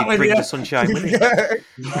signed for us, he'd bring the sunshine with him.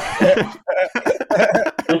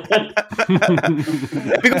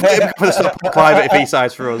 It'd be good for the climate if he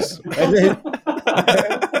signs for us.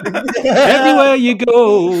 Everywhere you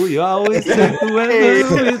go, you always take the weather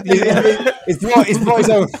with you. He's brought his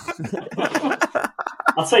own.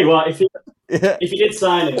 I'll tell you what, if he did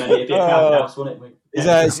sign him, then it'd be a crowded house, wouldn't it? He's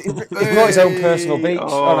brought his own personal beach.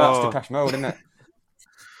 Oh, no, that's Depeche Mode, isn't it?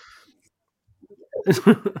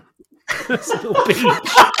 Personal beach.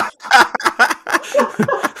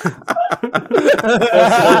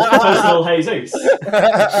 Personal Jesus.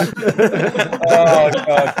 Oh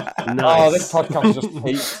god! Nice. Oh, this podcast is just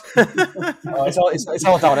peaked. It's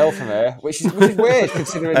all downhill from here, which is weird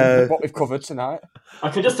considering what we've covered tonight. I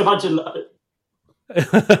can just imagine.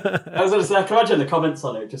 I was going to say, I can imagine the comments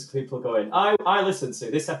on it, just people going, I listened to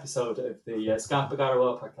this episode of the Scarf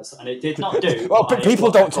Bagara podcast, and it did not do. Well, people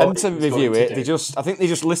don't tend to review it. I think they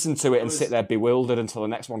just listen to it and sit there bewildered until the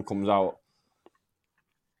next one comes out.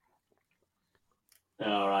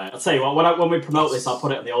 All right, I'll tell you what. When we promote this, I'll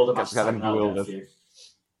put it on the older match.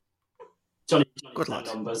 Johnny, good lad.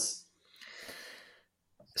 Numbers.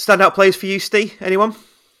 Standout players for you, Steve? Anyone?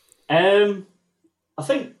 I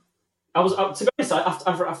think. To be honest,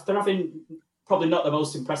 after having probably not the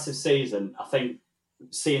most impressive season, I think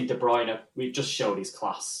seeing De Bruyne, we just showed his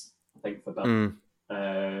class. I think for Belgium.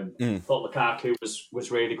 Thought Lukaku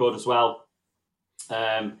was really good as well.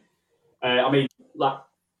 I mean, like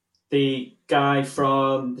the guy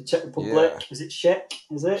from the Czech Republic, is it Schick?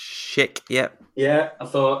 Is it Schick? Yeah. Yeah, I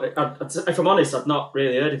thought. If I'm honest, I've not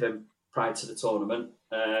really heard of him prior to the tournament,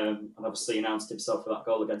 and obviously announced himself for that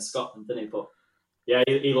goal against Scotland, didn't he? But yeah,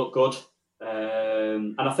 he looked good.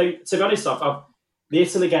 And I think, to be honest, I've the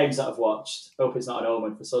Italy games that I've watched, hope it's not an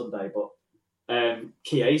omen for Sunday, but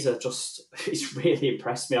Chiesa he's really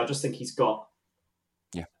impressed me. I just think he's got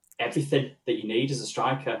everything that you need as a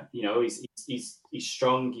striker. You know, he's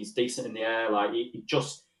strong, he's decent in the air, like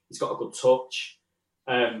he's got a good touch.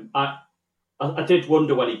 I did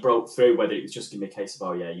wonder when he broke through whether it was just going to be a case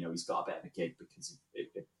of he's got a bit of a gig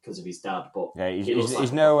because of his dad. But he's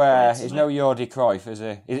no Jordi Cruyff, is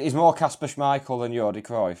he? He's more Kasper Schmeichel than Jordi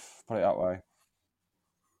Cruyff. Put it that way.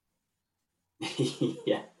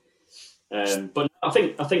 Yeah. But I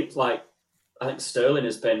think Sterling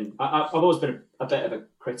has been. I've always been a bit of a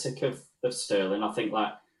critic of Sterling. I think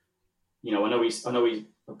I know he's. I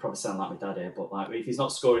probably sound like my dad here, but if he's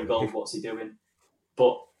not scoring goals, what's he doing?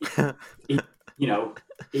 But he,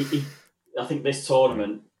 I think this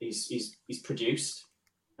tournament he's produced.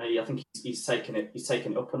 I think he's taken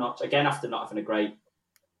it up a notch again after not having a great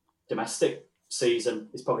domestic season.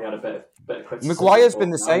 He's probably had a bit of criticism. Maguire's been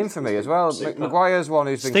the same for me as well. Maguire's one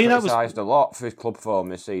who's been criticised a lot for his club form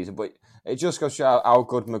this season, but it just goes to show how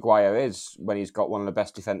good Maguire is when he's got one of the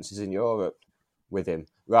best defences in Europe with him,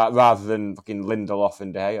 rather than fucking Lindelof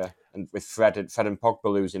and De Gea, and with Fred and Pogba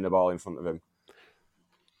losing the ball in front of him.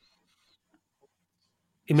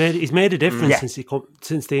 He's made a difference since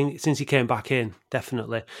he came back in.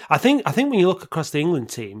 Definitely, I think when you look across the England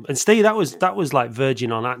team, and Steve, that was like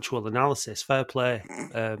verging on actual analysis. Fair play.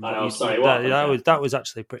 That was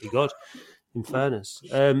actually pretty good, in fairness.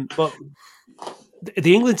 But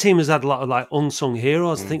the England team has had a lot of like unsung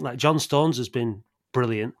heroes. I think like John Stones has been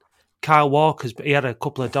brilliant. Kyle Walker's he had a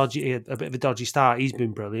bit of a dodgy start. He's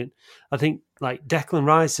been brilliant. I think like Declan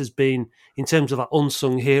Rice has been, in terms of like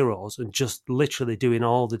unsung heroes and just literally doing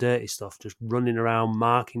all the dirty stuff, just running around,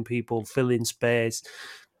 marking people, filling space,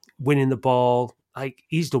 winning the ball. Like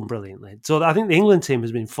he's done brilliantly. So I think the England team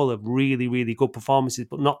has been full of really, really good performances,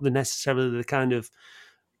 but not necessarily the kind of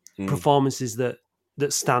performances that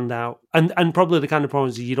stand out, and probably the kind of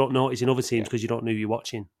performances you don't notice in other teams because you don't know who you're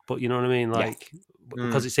watching. But you know what I mean, like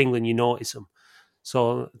because it's England, you notice them.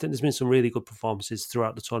 So I think there's been some really good performances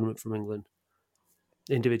throughout the tournament from England,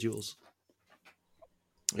 individuals.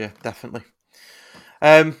 Yeah, definitely.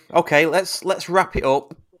 Okay, let's wrap it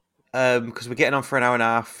up because we're getting on for an hour and a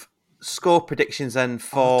half. Score predictions then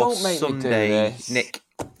for Sunday, Nick.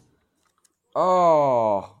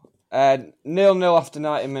 0-0 after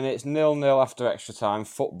 90 minutes, 0-0 after extra time.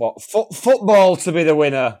 Football to be the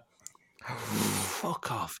winner. Fuck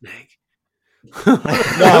off, Nick.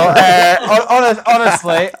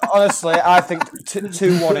 Honestly, I think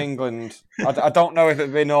 2-1 England. I don't know if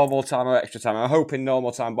it'd be normal time or extra time. I'm hoping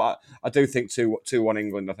normal time, but I do think 2-1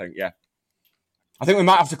 England. I think, yeah. I think we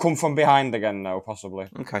might have to come from behind again, though, possibly.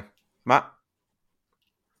 Okay, Matt.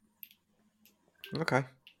 Okay.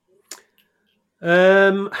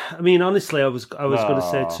 I mean, honestly, I was going to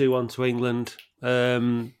say 2-1 to England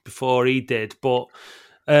before he did, but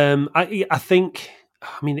I think.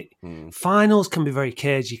 I mean, finals can be very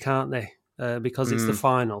cagey, can't they? Because it's the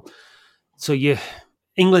final. So we've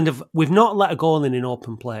not let a goal in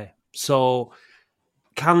open play. So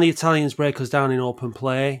can the Italians break us down in open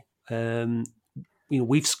play?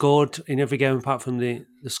 We've scored in every game apart from the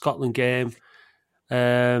Scotland game.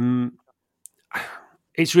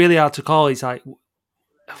 It's really hard to call. It's like,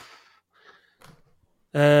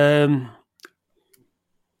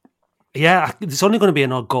 there's only going to be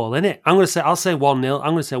an odd goal in it. I'll say 1-0. I'm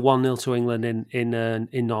going to say 1-0 to England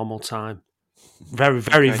in normal time. Very,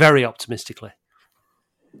 very, very optimistically.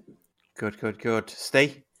 Good.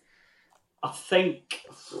 Steve? I think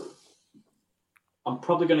I'm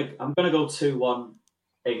going to go 2-1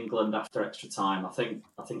 England after extra time. I think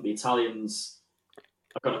the Italians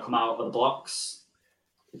are going to come out of the blocks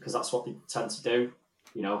because that's what they tend to do.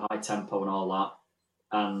 High tempo and all that,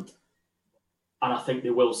 and I think they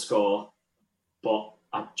will score, but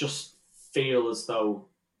I just feel as though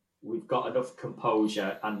we've got enough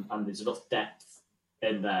composure and there's enough depth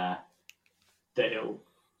in there that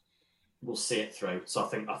we'll see it through. So I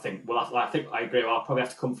think I agree. I'll probably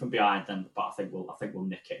have to come from behind then, but I think we'll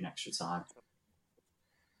nick it in extra time.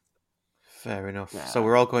 Fair enough. Yeah. So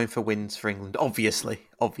we're all going for wins for England, obviously.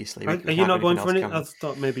 Are you not going for anything? I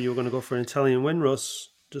thought maybe you were going to go for an Italian win, Russ.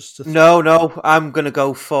 No. I'm going to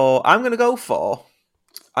go for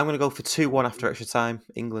 2-1 after extra time,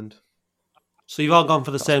 England. So you've all gone for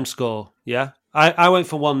the same score, yeah? I went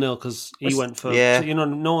for 1-0 because he went for. Yeah. So,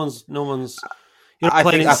 no one's. I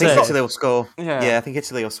think Italy will score. Yeah, I think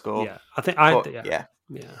Italy will score. Yeah, I think. I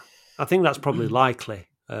think that's probably likely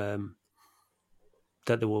that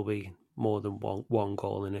there will be more than one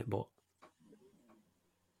goal in it, but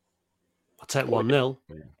I'll take 1-0.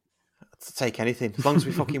 I'll take anything. As long as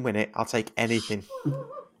we fucking win it, I'll take anything.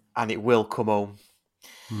 And it will come home.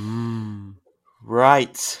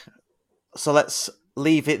 Right. So let's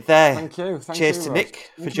leave it there. Thank you. Cheers to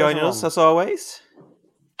Nick for joining us, as always.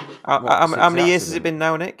 How many years has it been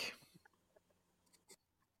now, Nick?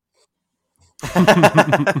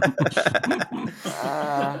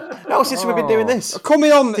 No, since we've been doing this.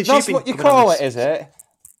 Coming on, that's what you call it, is it?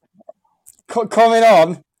 Coming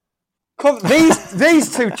on.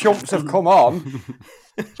 These two chumps have come on.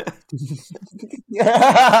 Hey,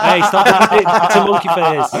 stop it. It's a monkey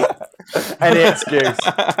face. Any excuse.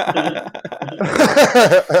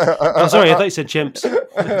 Oh, sorry, I thought you said chimps.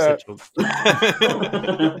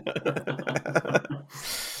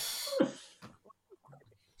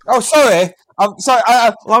 Oh, sorry. I'm sorry.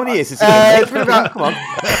 How many years has it been? It's been about, come on.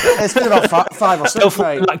 It's been about 5 or 6, Still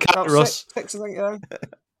mate. that cat, Russ. 6, I think, yeah.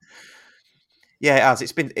 Yeah, it has.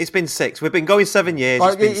 It's been 6. We've been going 7 years.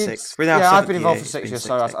 It's been 6. I've been involved for 6 years,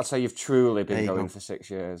 so I'd say you've truly been going for 6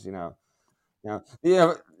 years. Yeah.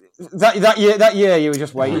 That year you were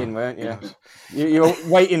just waiting, weren't you? You were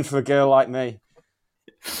waiting for a girl like me.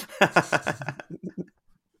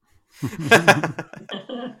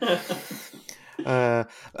 A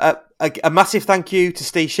massive thank you to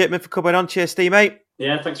Steve Shipman for coming on. Cheers, Steve, mate.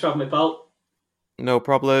 Yeah, thanks for having me, pal. No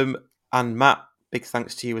problem. And Matt, big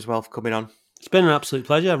thanks to you as well for coming on. It's been an absolute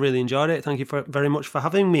pleasure. I really enjoyed it. Thank you very much for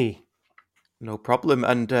having me. No problem.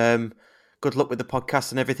 And good luck with the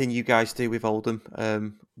podcast and everything you guys do with Oldham.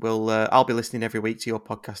 I'll be listening every week to your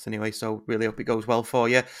podcast anyway, so really hope it goes well for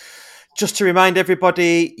you. Just to remind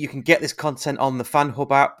everybody, you can get this content on the Fan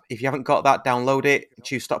Hub app. If you haven't got that, download it.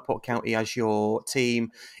 Choose Stockport County as your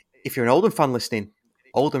team. If you're an Oldham fan listening,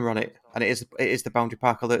 Oldham run it, and it is the Boundary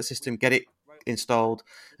Park alert system. Get it installed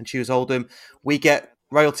and choose Oldham. We get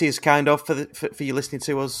royalties kind of for you listening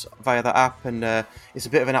to us via that app, and it's a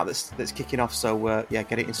bit of an app that's kicking off. So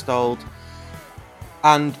get it installed.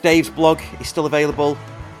 And Dave's blog is still available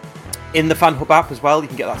in the Fan Hub app as well. You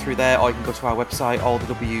can get that through there, or you can go to our website,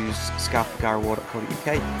 allthew's.scarfagaraward.co.uk.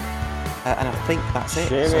 And I think that's it.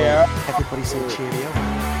 Cheerio. So everybody say cheerio.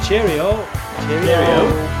 Cheerio.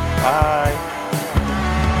 Cheerio. Bye.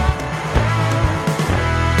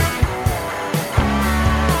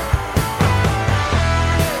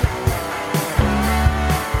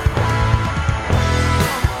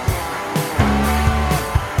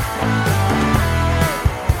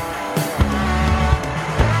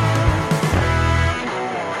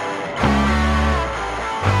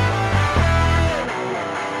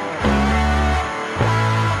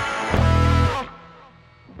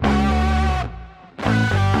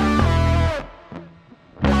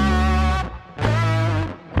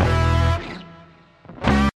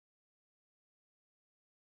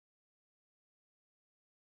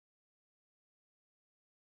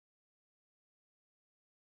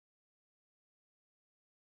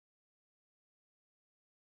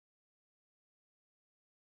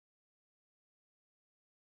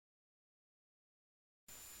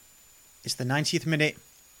 It's the 90th minute,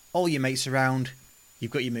 all your mates around,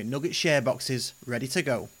 you've got your McNugget share boxes ready to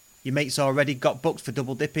go. Your mates already got booked for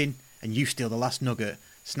double dipping, and you steal the last nugget,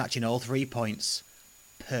 snatching all 3 points.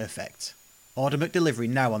 Perfect. Order McDelivery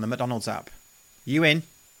now on the McDonald's app. You in?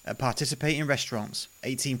 At participating restaurants.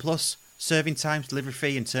 18 plus, serving times, delivery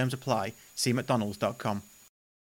fee and terms apply. See mcdonalds.com.